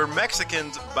 Gringos, where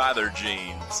Mexicans buy their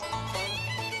jeans.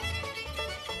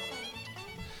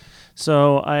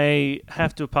 So I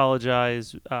have to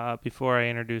apologize before I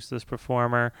introduce this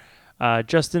performer.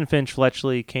 Justin Finch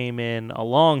Fletchley came in a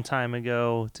long time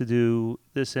ago to do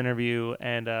this interview,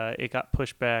 and it got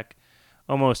pushed back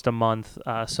almost a month.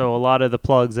 So a lot of the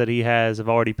plugs that he has have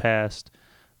already passed.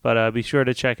 But be sure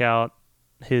to check out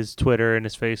his Twitter and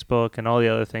his Facebook and all the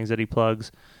other things that he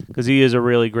plugs, because he is a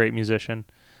really great musician.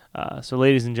 So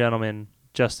ladies and gentlemen,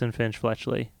 Justin Finch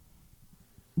Fletchley.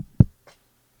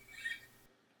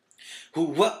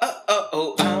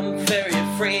 Whoa, I'm very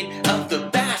afraid of the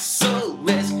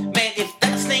basilisk. Man, if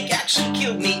that snake actually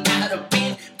killed me, I'd have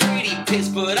been pretty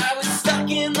pissed. But I was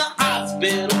stuck in the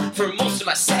hospital for most of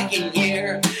my second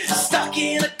year. Stuck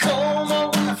in a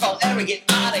coma, wonder if I'll ever get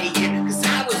out of here. Cause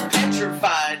I was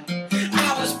petrified.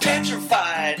 I was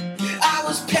petrified. I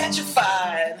was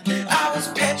petrified. I was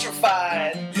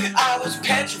petrified. I was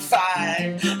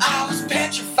petrified. I was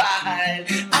petrified.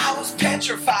 I was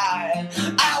petrified.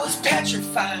 I was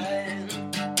petrified.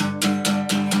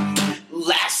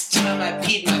 Last time I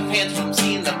peed my pants from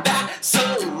seeing the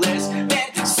basilisk.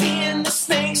 Man, seeing the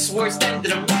snake's worse than the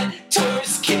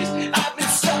mentor's kiss. I've been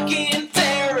stuck in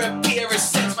therapy ever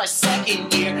since my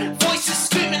second year. Voices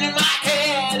screaming in my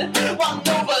head while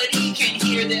nobody can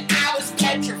hear that I was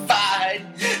petrified.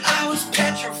 I was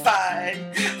petrified.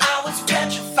 I was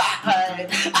petrified.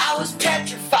 I was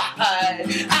petrified.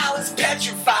 I was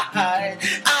petrified.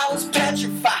 I was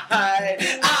petrified.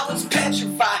 I was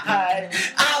petrified.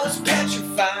 I was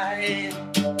petrified.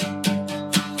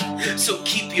 So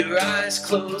keep your eyes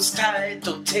closed tight,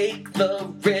 don't take the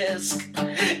risk.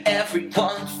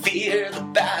 Everyone fear the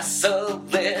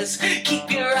basilisk.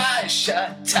 Keep your eyes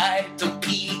shut tight, don't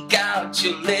peek out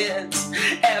your lids.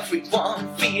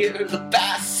 Everyone fear the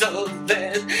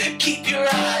basilisk. Keep your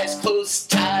eyes closed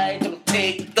tight, don't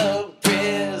take the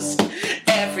risk.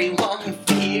 Everyone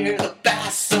fear the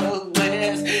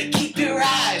basilisk. Keep your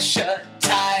eyes shut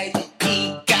tight, don't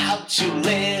peek out your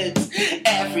lids.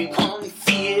 Everyone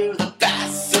fear the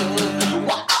basilisk.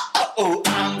 Whoa,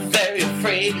 I'm very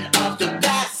afraid of the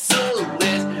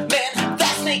basilisk. Man,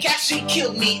 that snake actually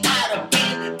killed me. I'd have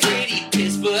been pretty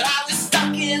pissed, but I was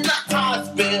stuck in the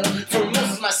hospital for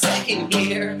most of my second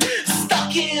year.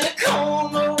 Stuck in a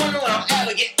coma, wonder when I'll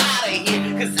ever get out of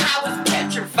here. Cause I was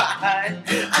petrified.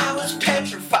 I was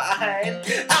petrified.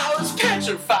 I was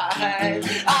petrified.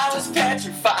 I was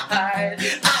petrified.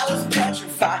 I was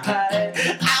petrified.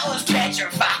 I was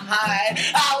petrified.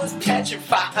 I was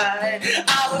petrified.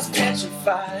 I was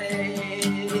petrified.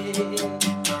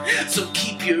 So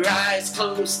keep your eyes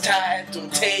closed tight,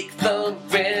 don't take the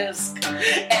risk.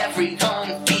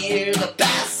 Everyone fear the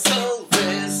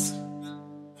basilisk.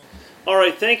 All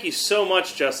right, thank you so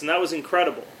much, Justin. That was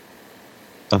incredible.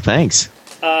 Oh, thanks.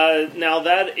 Now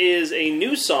that is a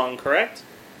new song, correct?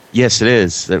 Yes, it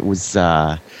is. It was.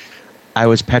 I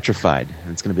Was Petrified.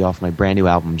 And it's going to be off my brand new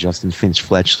album, Justin Finch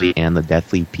Fletchley and the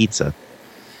Deathly Pizza.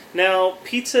 Now,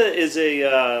 pizza is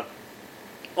a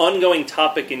ongoing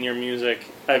topic in your music,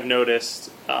 I've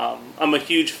noticed. I'm a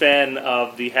huge fan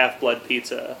of the Half-Blood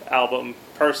Pizza album,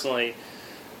 personally.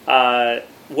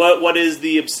 What is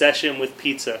the obsession with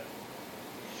pizza?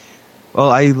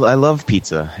 Well, I love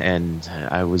pizza, and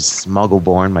I was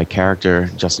Muggle-born. My character,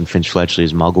 Justin Finch Fletchley,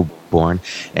 is Muggle-born,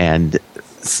 and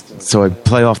so I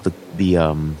play off the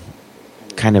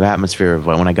kind of atmosphere of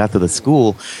when I got to the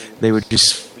school, they were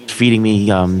just feeding me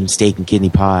steak and kidney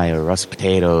pie or russet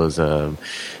potatoes.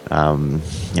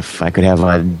 If I could have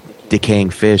a decaying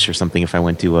fish or something if I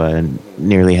went to a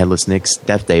Nearly Headless Nick's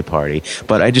Death Day party.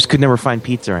 But I just could never find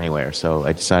pizza anywhere, so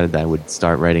I decided that I would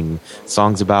start writing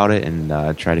songs about it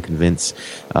and try to convince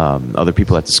other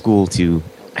people at the school to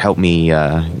help me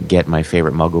get my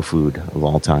favorite Muggle food of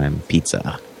all time,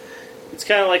 pizza. It's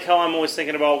kind of like how I'm always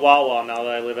thinking about Wawa now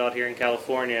that I live out here in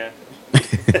California.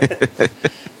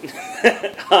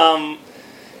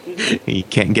 You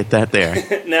can't get that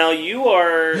there. Now, you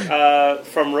are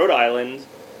from Rhode Island,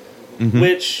 Mm-hmm.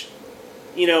 which,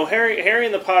 you know, Harry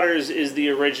and the Potters is the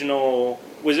original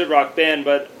Wizard Rock band,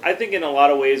 but I think in a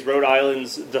lot of ways Rhode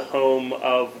Island's the home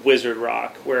of Wizard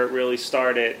Rock, where it really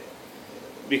started.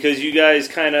 Because you guys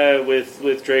kind of,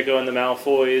 with Draco and the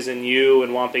Malfoys and you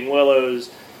and Whomping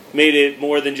Willows, made it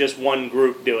more than just one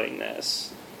group doing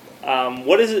this.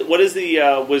 What is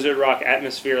the Wizard Rock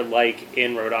atmosphere like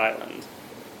in Rhode Island?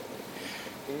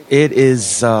 It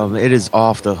is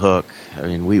off the hook. I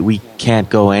mean, we can't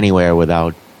go anywhere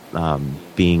without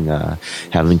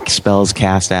having spells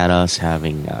cast at us,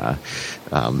 having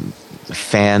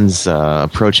fans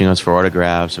approaching us for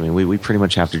autographs. I mean, we pretty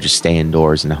much have to just stay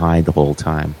indoors and hide the whole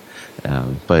time.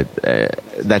 But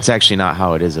that's actually not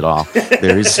how it is at all.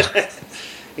 There is.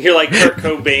 You're like Kurt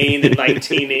Cobain in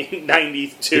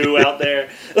 1992 out there.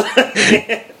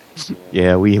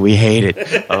 Yeah, we hate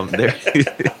it.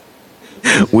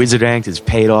 Wizard Act is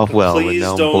paid off well. Please and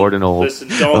now I'm don't, bored and old. listen,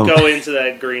 don't go into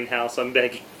that greenhouse, I'm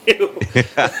begging you.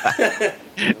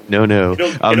 No.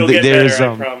 It'll get better,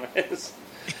 I promise.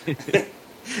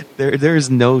 There's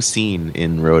no scene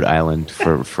in Rhode Island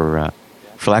for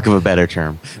lack of a better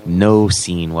term, no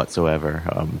scene whatsoever,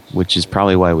 which is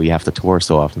probably why we have to tour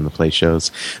so often to play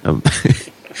shows.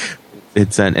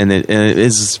 It's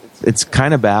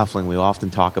kind of baffling. We often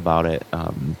talk about it.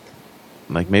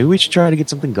 Like maybe we should try to get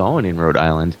something going in Rhode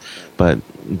Island, but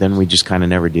then we just kind of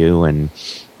never do. And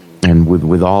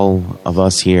with all of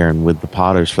us here, and with the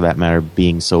Potters for that matter,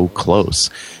 being so close,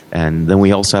 and then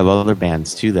we also have other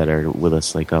bands too that are with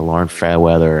us, like Lauren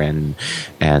Fairweather and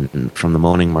from the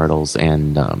Moaning Myrtles,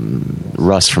 and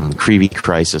Russ from the Creevy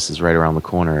Crisis is right around the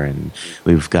corner, and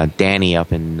we've got Danny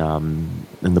up in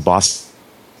the Boston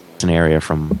area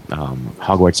from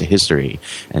Hogwarts of History,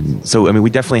 and so I mean we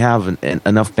definitely have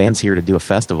enough bands here to do a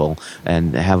festival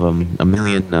and have a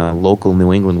million local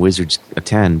New England Wizards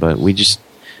attend, but we just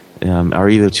are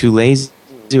either too lazy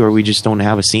or we just don't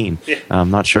have a scene. Yeah. I'm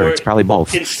not sure. It's probably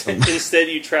both. Instead,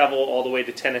 you travel all the way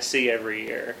to Tennessee every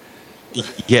year.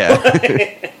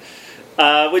 Yeah.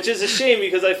 Which is a shame,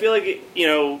 because I feel like,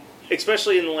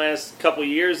 especially in the last couple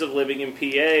years of living in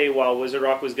PA while Wizard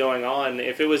Rock was going on,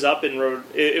 if it was up in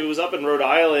Rhode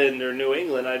Island or New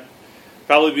England, I'd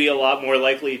probably be a lot more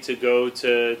likely to go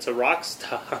to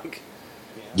Rockstock.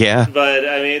 Yeah. But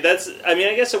I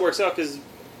guess it works out because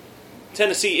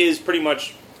Tennessee is pretty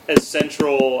much as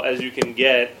central as you can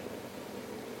get,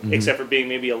 except for being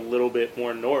maybe a little bit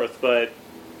more north. But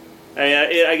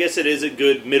I guess it is a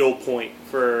good middle point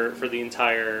for the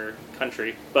entire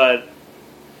country. But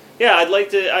yeah, I'd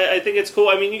like to. I think it's cool.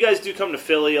 I mean, you guys do come to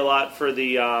Philly a lot for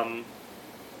the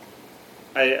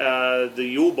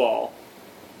Yule Ball.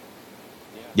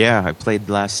 Yeah, I played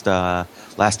last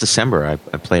December. I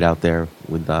played out there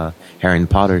with Harry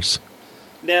Potters.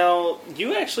 Now,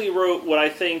 you actually wrote what I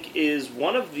think is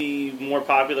one of the more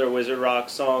popular Wizard Rock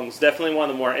songs, definitely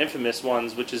one of the more infamous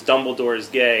ones, which is Dumbledore's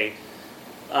Gay.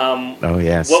 Oh,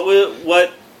 yes.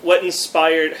 What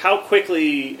inspired, how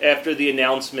quickly after the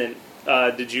announcement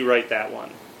did you write that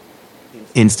one?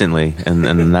 Instantly,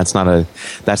 and that's not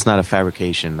a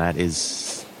fabrication. That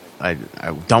is,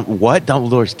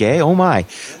 Dumbledore's gay? Oh my!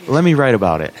 Let me write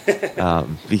about it.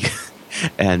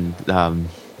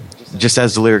 Just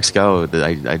as the lyrics go,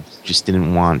 I just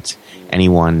didn't want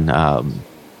anyone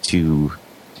to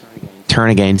turn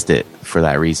against it for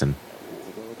that reason.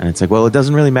 And it's like, well, it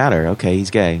doesn't really matter. Okay, he's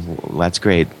gay. Well, that's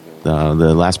great. The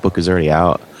last book is already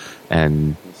out,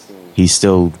 and he's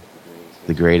still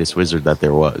the greatest wizard that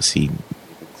there was. He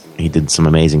did some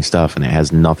amazing stuff, and it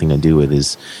has nothing to do with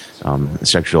his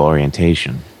sexual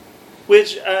orientation.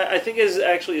 Which I think is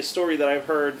actually a story that I've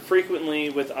heard frequently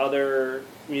with other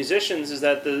musicians, is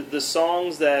that the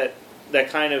songs that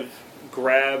kind of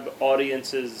grab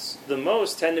audiences the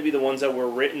most tend to be the ones that were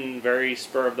written very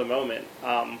spur of the moment.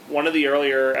 One of the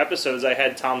earlier episodes, I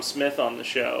had Tom Smith on the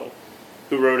show,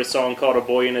 who wrote a song called A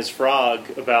Boy and His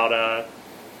Frog about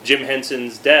Jim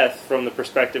Henson's death from the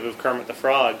perspective of Kermit the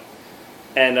Frog.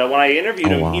 And when I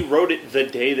interviewed him, he wrote it the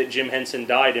day that Jim Henson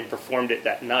died and performed it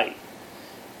that night.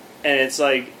 And it's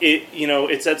like,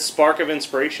 it's that spark of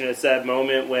inspiration. It's that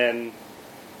moment when,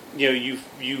 you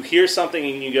hear something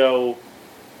and you go,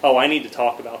 oh, I need to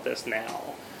talk about this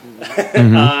now.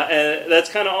 Mm-hmm. And that's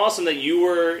kind of awesome that you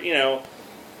were,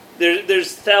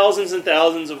 there's thousands and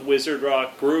thousands of Wizard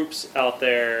Rock groups out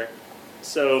there.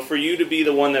 So for you to be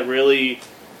the one that really,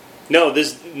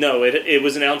 it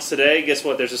was announced today, guess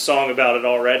what, there's a song about it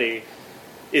already,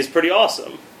 is pretty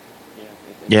awesome.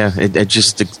 Yeah, it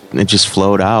just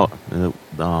flowed out.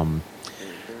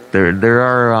 There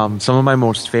are some of my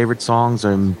most favorite songs,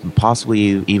 and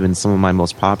possibly even some of my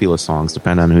most popular songs,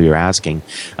 depending on who you're asking,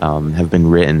 have been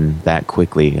written that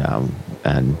quickly.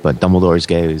 But Dumbledore's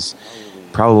Gay is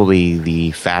probably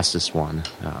the fastest one.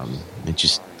 It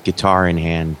just guitar in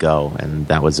hand, go, and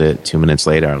that was it. 2 minutes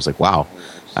later, I was like, wow,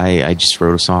 I just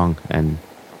wrote a song, and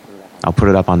I'll put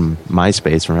it up on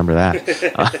MySpace. Remember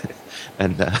that?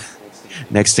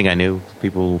 Next thing I knew,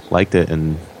 people liked it,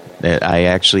 and I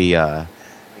actually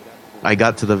I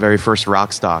got to the very first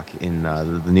Rockstock.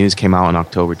 The news came out in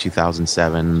October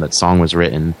 2007. That song was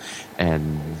written,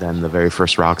 and then the very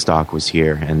first Rockstock was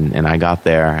here, and I got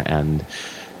there, and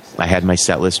I had my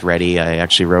set list ready. I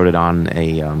actually wrote it on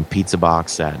a pizza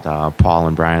box that Paul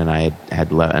and Brian and I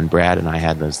and Brad and I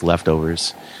had those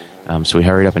leftovers. So we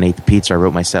hurried up and ate the pizza. I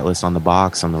wrote my set list on the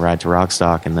box on the ride to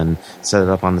Rockstock, and then set it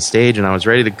up on the stage, and I was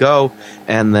ready to go.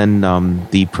 And then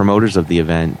the promoters of the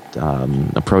event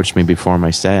approached me before my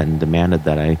set and demanded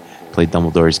that I played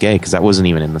Dumbledore's Gay, because that wasn't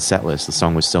even in the set list. The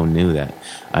song was so new that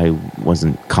I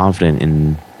wasn't confident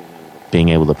in being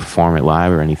able to perform it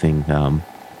live or anything. And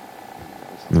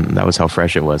that was how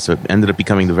fresh it was. So it ended up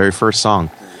becoming the very first song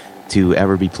to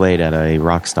ever be played at a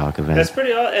Rockstock event. That's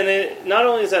pretty awesome. And not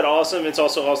only is that awesome, it's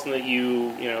also awesome that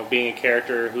you know, being a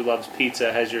character who loves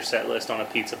pizza, has your set list on a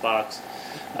pizza box.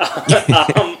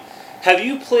 Have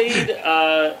you played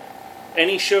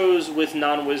any shows with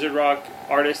non-Wizard Rock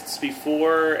artists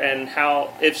before? And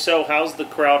how, if so, how's the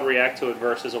crowd react to it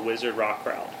versus a Wizard Rock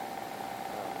crowd?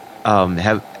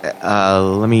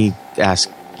 Let me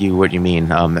ask you what you mean.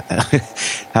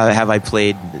 Have I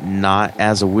played not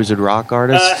as a Wizard Rock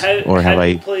artist, or have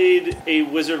I played a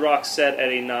Wizard Rock set at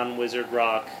a non-Wizard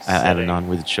Rock at a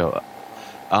non-Wizard show?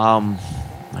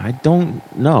 I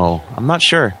don't know. I'm not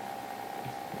sure.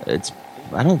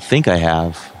 I don't think I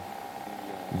have.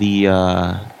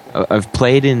 I've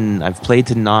played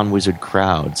to non-Wizard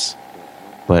crowds,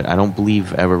 but I don't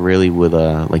believe ever really with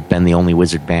been the only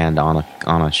Wizard band on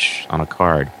a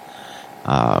card.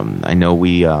 I know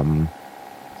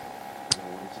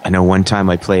one time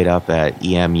I played up at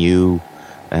EMU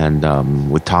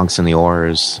and with Tonks and the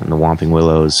Oars and the Whomping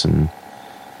Willows, and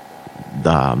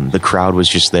the crowd was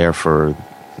just there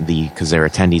because they're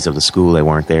attendees of the school. They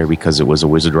weren't there because it was a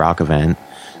Wizard Rock event.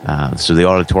 So the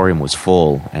auditorium was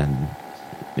full, and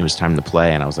it was time to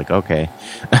play, and I was like, okay,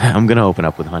 I'm going to open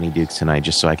up with Honeydukes tonight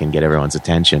just so I can get everyone's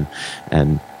attention.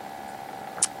 And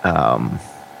I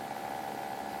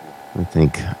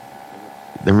think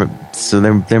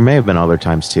there may have been other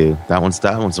times too. That one's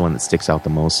the one that sticks out the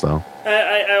most, though.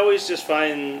 I always just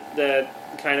find that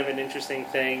kind of an interesting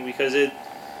thing, because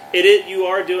you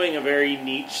are doing a very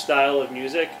niche style of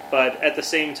music, but at the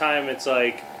same time, it's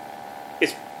like,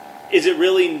 is it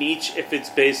really niche if it's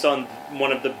based on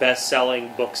one of the best-selling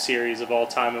book series of all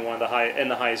time and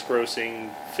the highest-grossing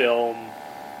film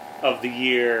of the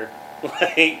year?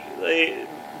 Like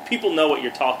people know what you're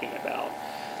talking about.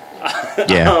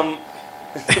 Yeah.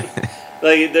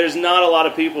 Like, there's not a lot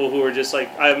of people who are just like,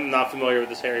 I'm not familiar with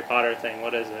this Harry Potter thing.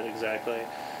 What is it exactly?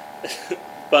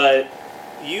 But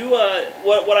you,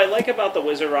 what I like about the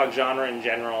Wizard Rock genre in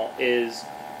general is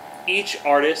each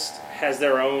artist has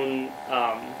their own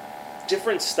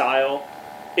different style.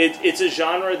 It's a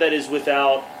genre that is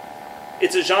without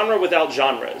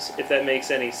genres, if that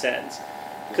makes any sense.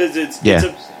 Because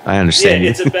I understand. Yeah,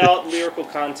 it's about lyrical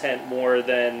content more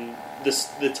than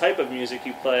the type of music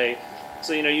you play.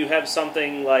 So, you know, you have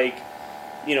something like,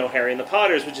 you know, Harry and the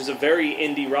Potters, which is a very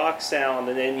indie rock sound,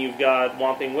 and then you've got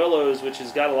Whomping Willows, which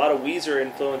has got a lot of Weezer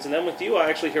influence, and then with you, I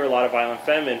actually hear a lot of Violent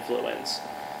Femme influence.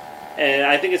 And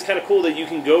I think it's kind of cool that you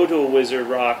can go to a Wizard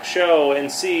Rock show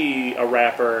and see a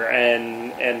rapper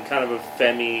and kind of a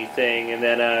femme thing, and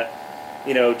then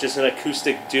just an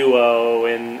acoustic duo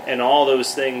and all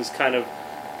those things kind of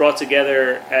brought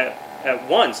together at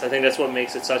once. I think that's what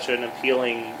makes it such an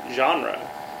appealing genre.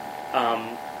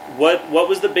 What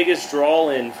was the biggest draw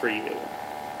in for you?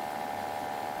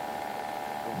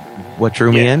 What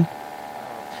drew me in?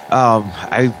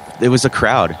 It was a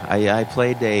crowd. I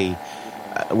played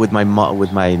with my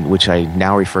which I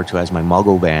now refer to as my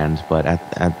Muggle band, but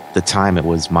at the time it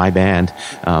was my band,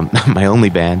 my only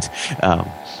band,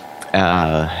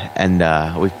 and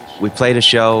we played a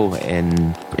show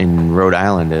in Rhode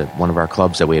Island at one of our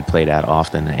clubs that we had played at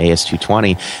often,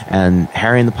 AS220, and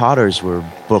Harry and the Potters were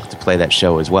booked to play that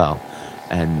show as well.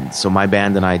 And so my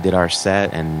band and I did our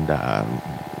set, and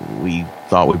we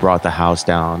thought we brought the house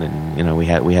down, and you know, we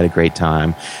had a great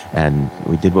time, and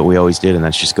we did what we always did, and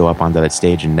that's just go up onto that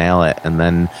stage and nail it. And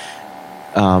then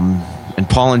and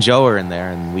Paul and Joe are in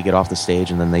there, and we get off the stage,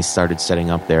 and then they started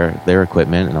setting up their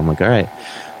equipment, and I'm like, all right,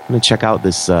 I'm gonna check out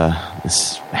this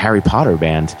Harry Potter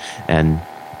band. And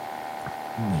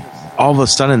all of a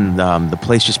sudden the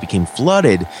place just became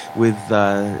flooded with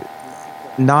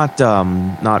not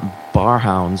bar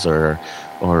hounds or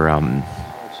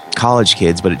college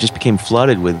kids, but it just became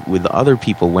flooded with other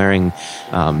people wearing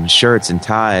shirts and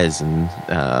ties and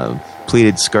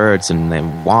pleated skirts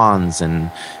and wands, and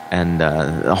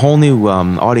a whole new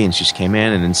audience just came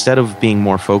in. And instead of being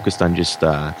more focused on just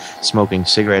smoking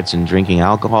cigarettes and drinking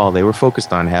alcohol, they were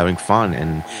focused on having fun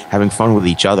and having fun with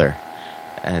each other.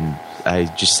 And I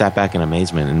just sat back in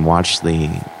amazement and watched the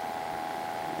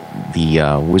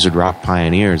Wizard Rock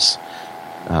pioneers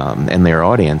and their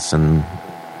audience. And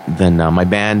then my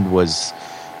band was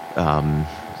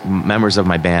members of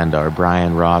my band are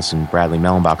Brian Ross and Bradley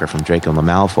Mellenbacher from Draco and the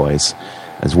Malfoys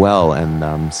as well.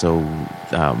 And so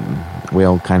we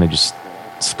all kind of just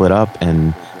split up,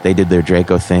 and they did their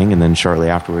Draco thing, and then shortly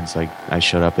afterwards, I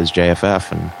showed up as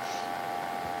JFF,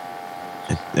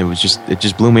 it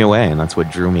just blew me away, and that's what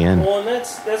drew me in. Well, and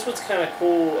that's what's kind of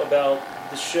cool about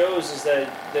the shows is that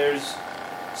there's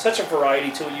such a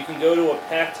variety to it. You can go to a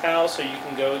packed house, or you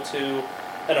can go to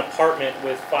an apartment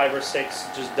with 5 or 6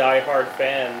 just diehard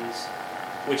fans,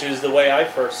 which is the way I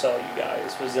first saw you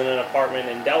guys, was in an apartment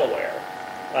in Delaware.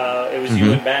 It was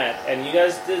you and Matt, and you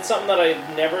guys did something that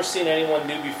I'd never seen anyone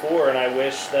do before, and I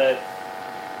wish that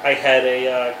I had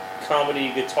a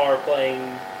comedy guitar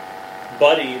playing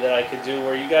buddy that I could do,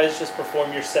 where you guys just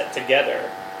perform your set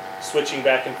together, switching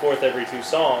back and forth every 2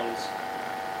 songs.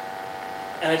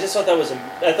 And I just thought that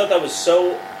was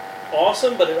so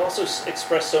awesome, but it also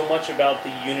expressed so much about the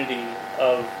unity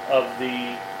of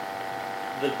the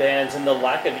bands and the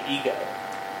lack of ego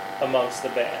amongst the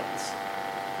bands.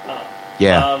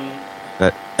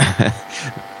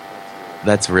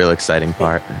 That's a real exciting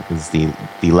part, is the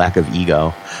lack of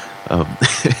ego.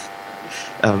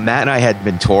 Matt and I had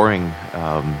been touring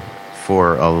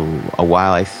for a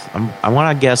while. I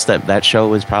want to guess that show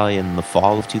was probably in the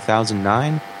fall of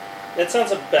 2009. That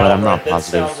sounds about but I'm right. Not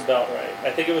positive. That sounds about right.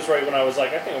 I think it was right when I was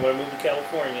like, I think I'm going to move to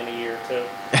California in a year or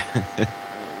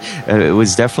 2. It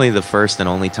was definitely the first and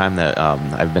only time that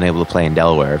I've been able to play in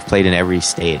Delaware. I've played in every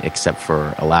state except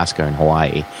for Alaska and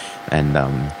Hawaii, and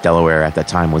Delaware at that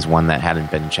time was one that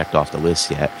hadn't been checked off the list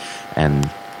yet.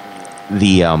 And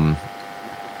the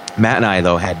Matt and I,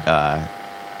 though, had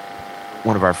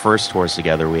one of our first tours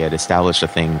together. We had established a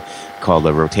thing called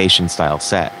a rotation style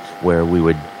set, where we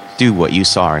would do what you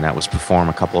saw, and that was perform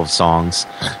a couple of songs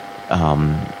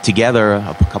together,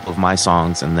 a couple of my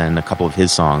songs, and then a couple of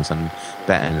his songs, and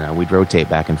we'd rotate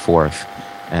back and forth.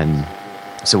 And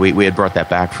so we had brought that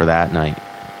back for that night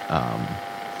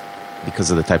because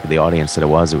of the type of the audience that it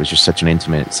was. It was just such an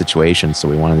intimate situation, so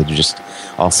we wanted to just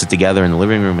all sit together in the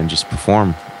living room and just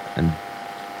perform. And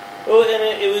well, and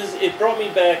it brought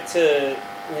me back to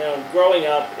growing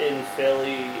up in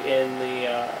Philly in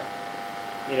the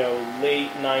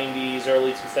late 90s,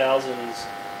 early 2000s,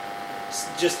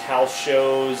 just house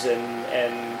shows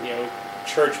and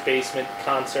church basement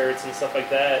concerts and stuff like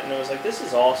that. And it was like, this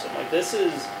is awesome. Like, this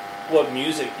is what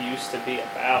music used to be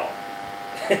about.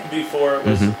 Before it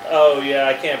was, oh yeah,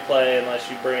 I can't play unless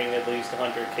you bring at least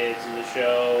 100 kids to the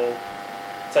show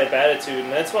type attitude.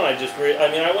 And that's when I just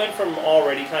I went from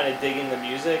already kind of digging the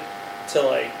music to,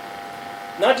 like,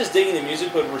 not just digging the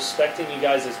music, but respecting you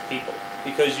guys as people,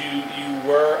 because you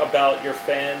were about your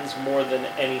fans more than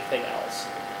anything else.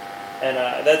 And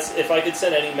that's, if I could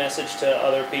send any message to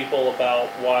other people about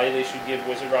why they should give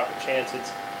Wizard Rock a chance,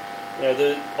 it's,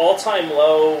 the All Time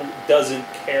Low doesn't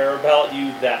care about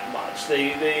you that much.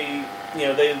 They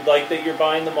like that you're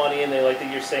buying the money, and they like that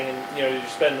you're singing, you're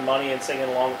spending the money and singing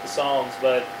along with the songs,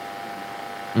 but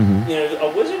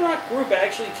a Wizard Rock group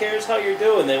actually cares how you're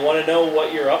doing. They want to know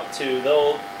what you're up to. You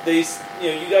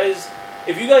guys,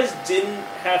 if you guys didn't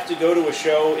have to go to a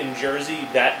show in Jersey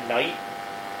that night,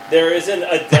 there isn't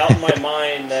a doubt in my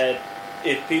mind that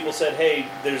if people said, hey,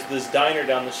 there's this diner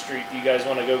down the street, do you guys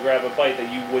want to go grab a bite, that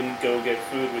you wouldn't go get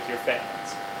food with your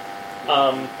fans.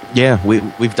 Yeah,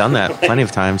 we've done that plenty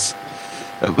of times.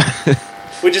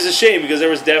 Which is a shame, because there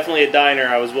was definitely a diner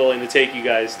I was willing to take you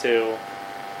guys to.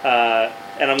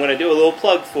 And I'm going to do a little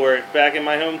plug for it. Back in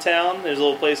my hometown, there's a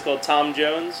little place called Tom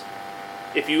Jones.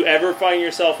 If you ever find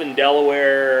yourself in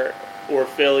Delaware or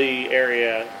Philly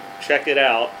area, check it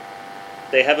out.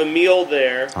 They have a meal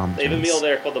there. They have a meal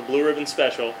there called the Blue Ribbon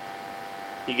Special.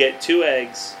 You get 2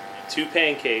 eggs, 2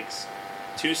 pancakes,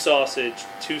 2 sausage,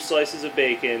 2 slices of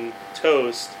bacon,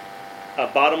 toast, a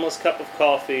bottomless cup of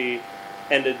coffee,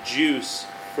 and a juice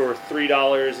for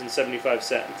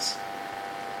 $3.75.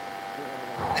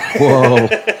 Whoa.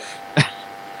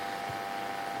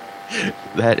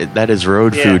 That is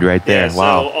road food right there. Yeah,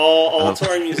 wow. So all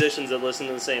touring musicians that listen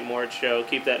to the St. Moritz show,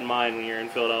 keep that in mind when you're in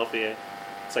Philadelphia.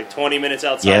 It's like 20 minutes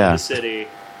outside of the city,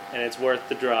 and it's worth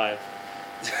the drive.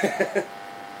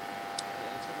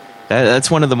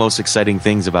 That's one of the most exciting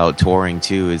things about touring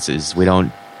too. Is we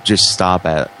don't just stop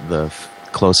at the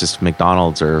closest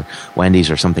McDonald's or Wendy's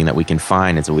or something that we can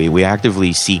find. It's we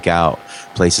actively seek out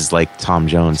places like Tom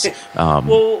Jones.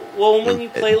 Well, when you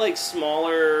play like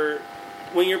smaller,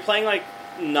 when you're playing like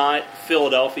not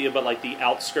Philadelphia but like the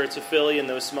outskirts of Philly in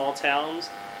those small towns,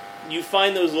 you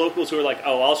find those locals who are like,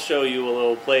 oh, I'll show you a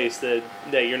little place that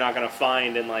you're not going to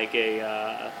find in like in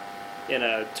a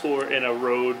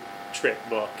road trip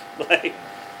book. Like,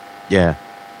 yeah.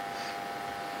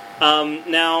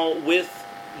 Now with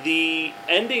the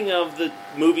ending of the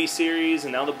movie series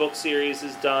and now the book series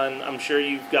is done, I'm sure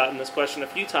you've gotten this question a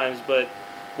few times, but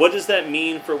what does that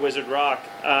mean for Wizard Rock?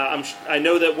 I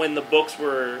know that when the books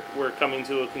were coming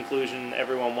to a conclusion,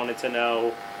 everyone wanted to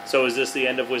know So is this the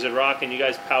end of Wizard Rock? And you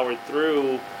guys powered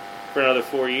through for another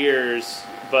 4 years,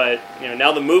 but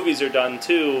now the movies are done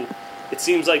too. It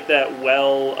seems like that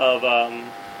well of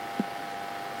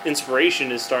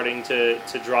inspiration is starting to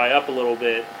dry up a little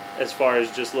bit, as far as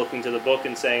just looking to the book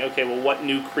and saying, okay, well, what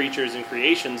new creatures and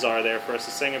creations are there for us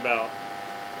to sing about?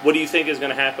 What do you think is going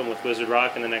to happen with Wizard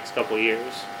Rock in the next couple of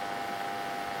years?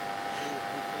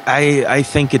 I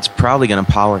think it's probably going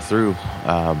to power through.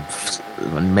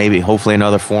 Maybe, hopefully,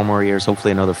 another 4 more years.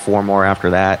 Hopefully, another 4 more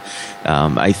after that.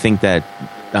 I think that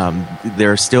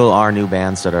there still are new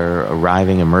bands that are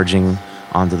arriving, emerging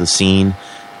onto the scene.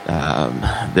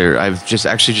 I've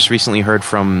just recently heard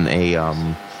from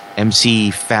a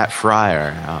MC Fat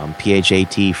Friar,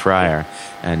 PHAT Friar,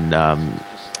 and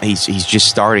he's just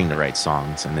starting to write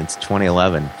songs, and it's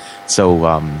 2011. So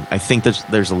I think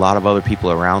there's a lot of other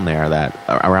people around there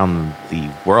around the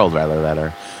world rather that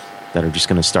are just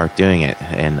going to start doing it,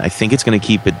 and I think it's going to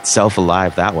keep itself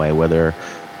alive that way. Whether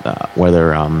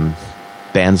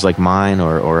bands like mine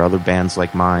or other bands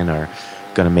like mine are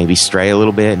going to maybe stray a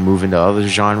little bit and move into other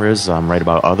genres, write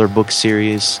about other book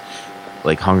series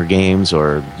like Hunger Games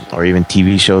or even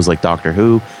TV shows like Doctor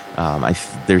Who.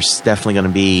 There's definitely going to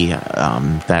be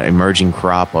that emerging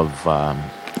crop of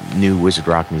new Wizard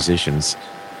Rock musicians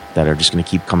that are just going to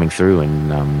keep coming through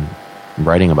and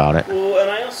writing about it. Well, and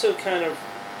I also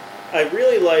I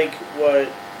really like what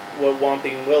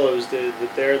Whomping Willows did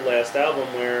with their last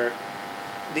album, where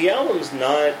the album's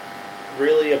not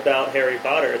really about Harry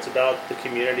Potter. It's about the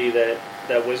community that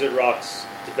Wizard Rock's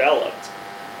developed.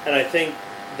 And I think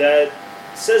that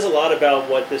says a lot about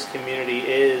what this community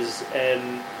is,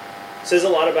 and says a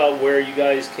lot about where you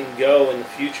guys can go in the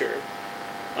future.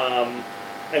 I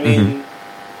mean,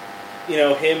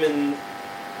 him and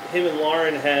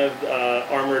Lauren have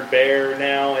Armored Bear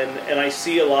now, and I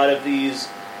see a lot of these.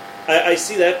 I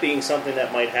see that being something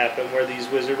that might happen, where these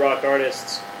Wizard Rock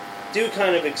artists do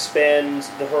kind of expand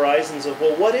the horizons of,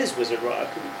 well, what is Wizard Rock?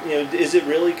 Is it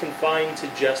really confined to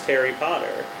just Harry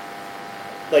Potter?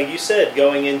 Like you said,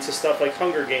 going into stuff like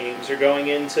Hunger Games, or going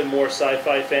into more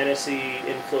sci-fi fantasy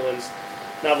influenced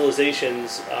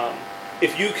novelizations.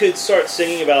 If you could start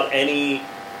singing about any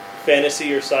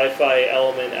fantasy or sci-fi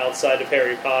element outside of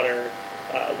Harry Potter,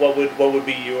 what would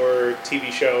be your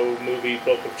TV show, movie,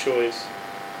 book of choice?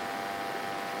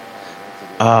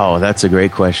 Oh, that's a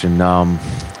great question.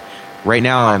 Right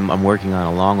now, I'm working on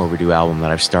a long overdue album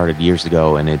that I've started years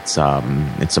ago, and it's a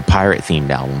pirate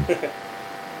themed album,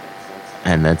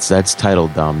 and that's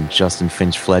titled Justin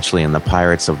Finch Fletchley and the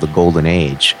Pirates of the Golden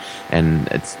Age, and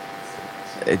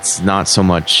it's not so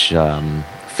much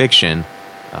fiction,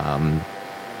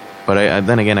 but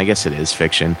then again, I guess it is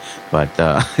fiction, but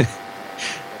other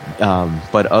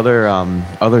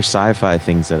sci-fi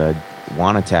things that I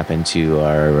want to tap into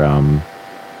are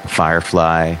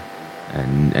Firefly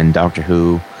and Doctor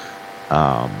Who.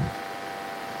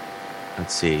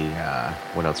 Let's see,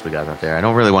 what else we got out there. I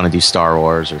don't really want to do Star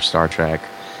Wars or Star Trek.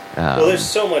 Well, there's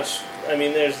so much. I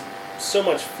mean, there's so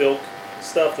much filk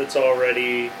stuff that's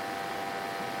already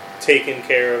taken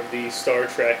care of the Star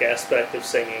Trek aspect of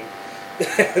singing.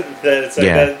 That it's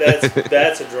like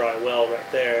that's a dry well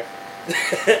right there.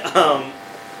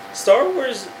 Star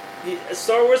Wars,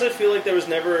 I feel like there was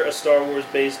never a Star Wars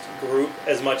based group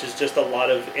as much as just a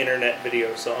lot of internet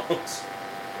video songs.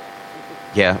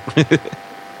 Yeah.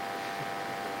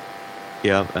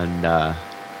 Yeah, and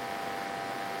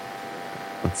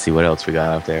let's see what else we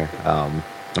got out there. I'm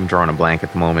drawing a blank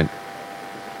at the moment,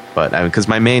 but because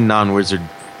my main non-wizard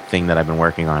thing that I've been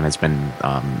working on has been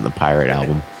the pirate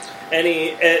album. What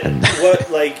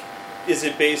is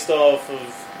it based off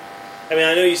of? I mean,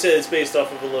 I know you said it's based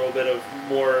off of a little bit of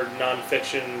more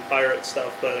non-fiction pirate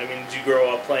stuff, but I mean, did you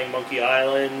grow up playing Monkey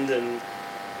Island and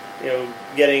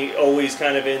getting always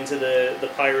kind of into the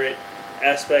pirate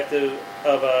aspect of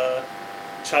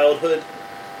childhood?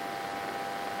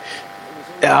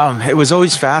 It was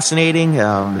always fascinating,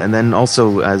 and then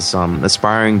also as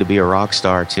aspiring to be a rock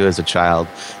star too as a child.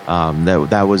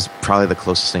 That was probably the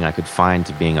closest thing I could find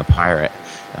to being a pirate.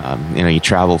 You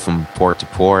travel from port to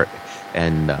port,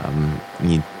 and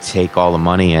you take all the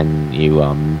money and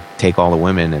you take all the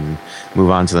women and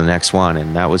move on to the next one.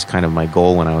 And that was kind of my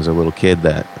goal when I was a little kid,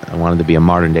 that I wanted to be a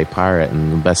modern day pirate.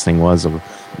 And the best thing was, the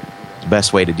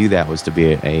best way to do that was to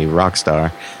be a rock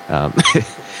star.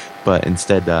 But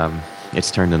instead,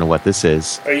 it's turned into what this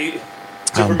is. Are you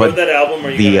to promote that album? Are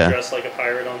you going to dress like a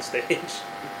pirate on stage?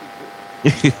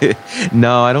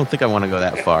 No, I don't think I want to go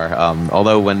that far.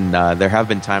 Although when there have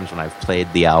been times when I've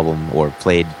played the album or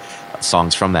played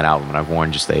songs from that album, and I've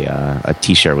worn just a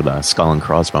T-shirt with a skull and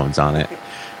crossbones on it.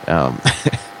 Oh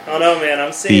no, man!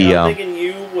 I'm thinking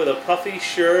you with a puffy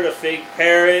shirt, a fake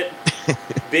parrot,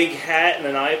 big hat, and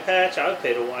an eye patch, I would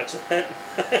pay to watch that.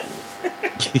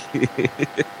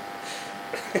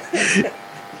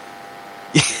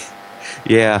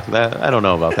 Yeah, I don't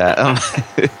know about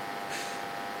that.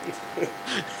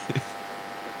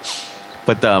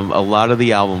 But a lot of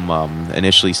the album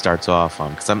initially starts off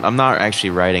because I'm not actually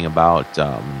writing about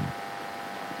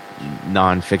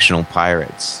non-fictional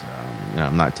pirates.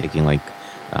 I'm not taking like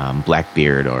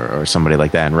Blackbeard or somebody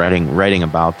like that and writing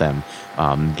about them.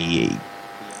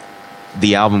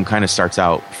 The album kind of starts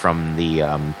out from the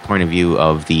point of view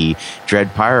of the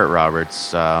Dread Pirate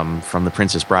Roberts from the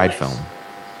Princess Bride film,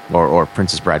 or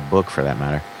Princess Bride book for that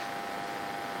matter.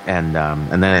 And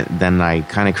then I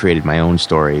kind of created my own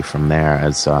story from there,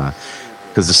 as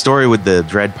because the story with the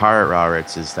Dread Pirate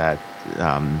Roberts is that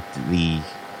the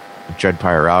Dread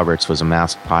Pirate Roberts was a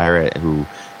masked pirate who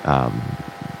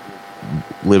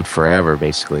lived forever,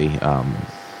 basically,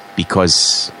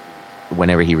 because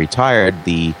whenever he retired,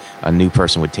 a new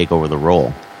person would take over the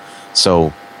role.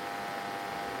 So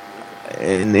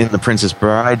in the Princess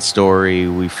Bride story,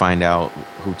 we find out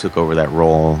who took over that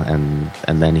role, and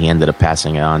then he ended up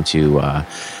passing it on to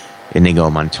Inigo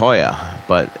Montoya.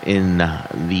 But in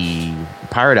the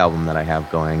pirate album that I have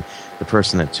going, the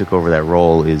person that took over that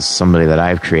role is somebody that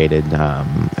I've created,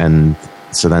 and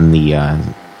so then the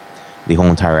whole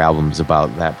entire album is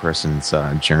about that person's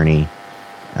journey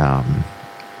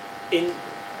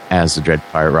as the Dread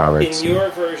Pirate Roberts. In your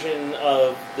version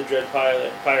of the Dread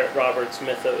Pirate Roberts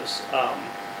mythos,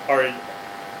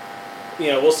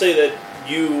 we'll say that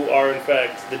you are in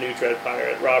fact the new Dread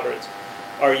Pirate Roberts.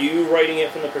 Are you writing it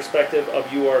from the perspective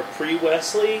of you are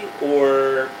pre-Wesley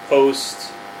or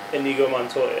post Inigo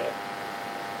Montoya?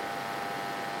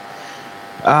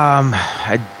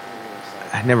 I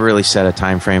never really set a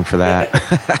time frame for that.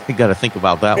 I got to think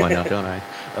about that one now, don't I?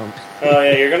 Oh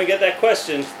yeah, you're gonna get that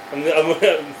question. I'm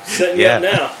setting you up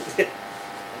now.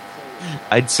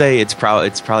 I'd say it's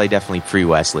probably definitely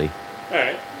pre-Wesley. All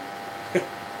right.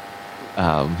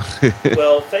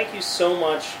 Well, thank you so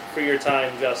much for your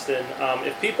time, Justin.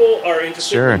 If people are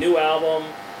interested in the new album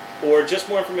or just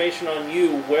more information on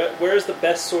you, where's the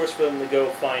best source for them to go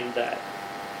find that?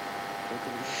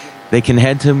 They can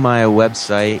head to my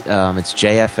website. It's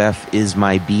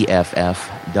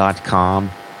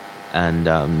jffismybff.com. And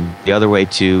the other way,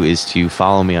 too, is to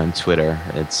follow me on Twitter.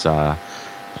 It's at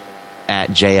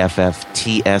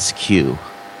JFFTSQ.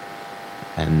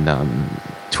 And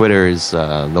Twitter is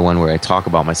the one where I talk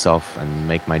about myself and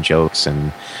make my jokes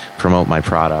and promote my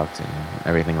product and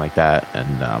everything like that.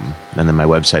 And then my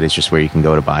website is just where you can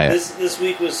go to buy it. This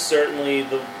week was certainly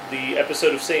the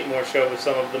episode of St. Moore Show with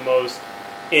some of the most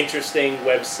interesting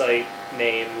website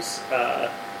names.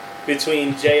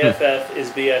 Between JFF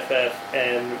is BFF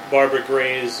and Barbara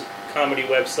Gray's comedy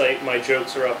website, My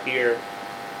Jokes Are Up Here.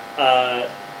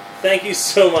 Thank you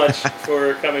so much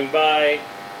for coming by.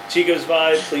 Chico's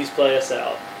Vibe, please play us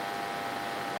out.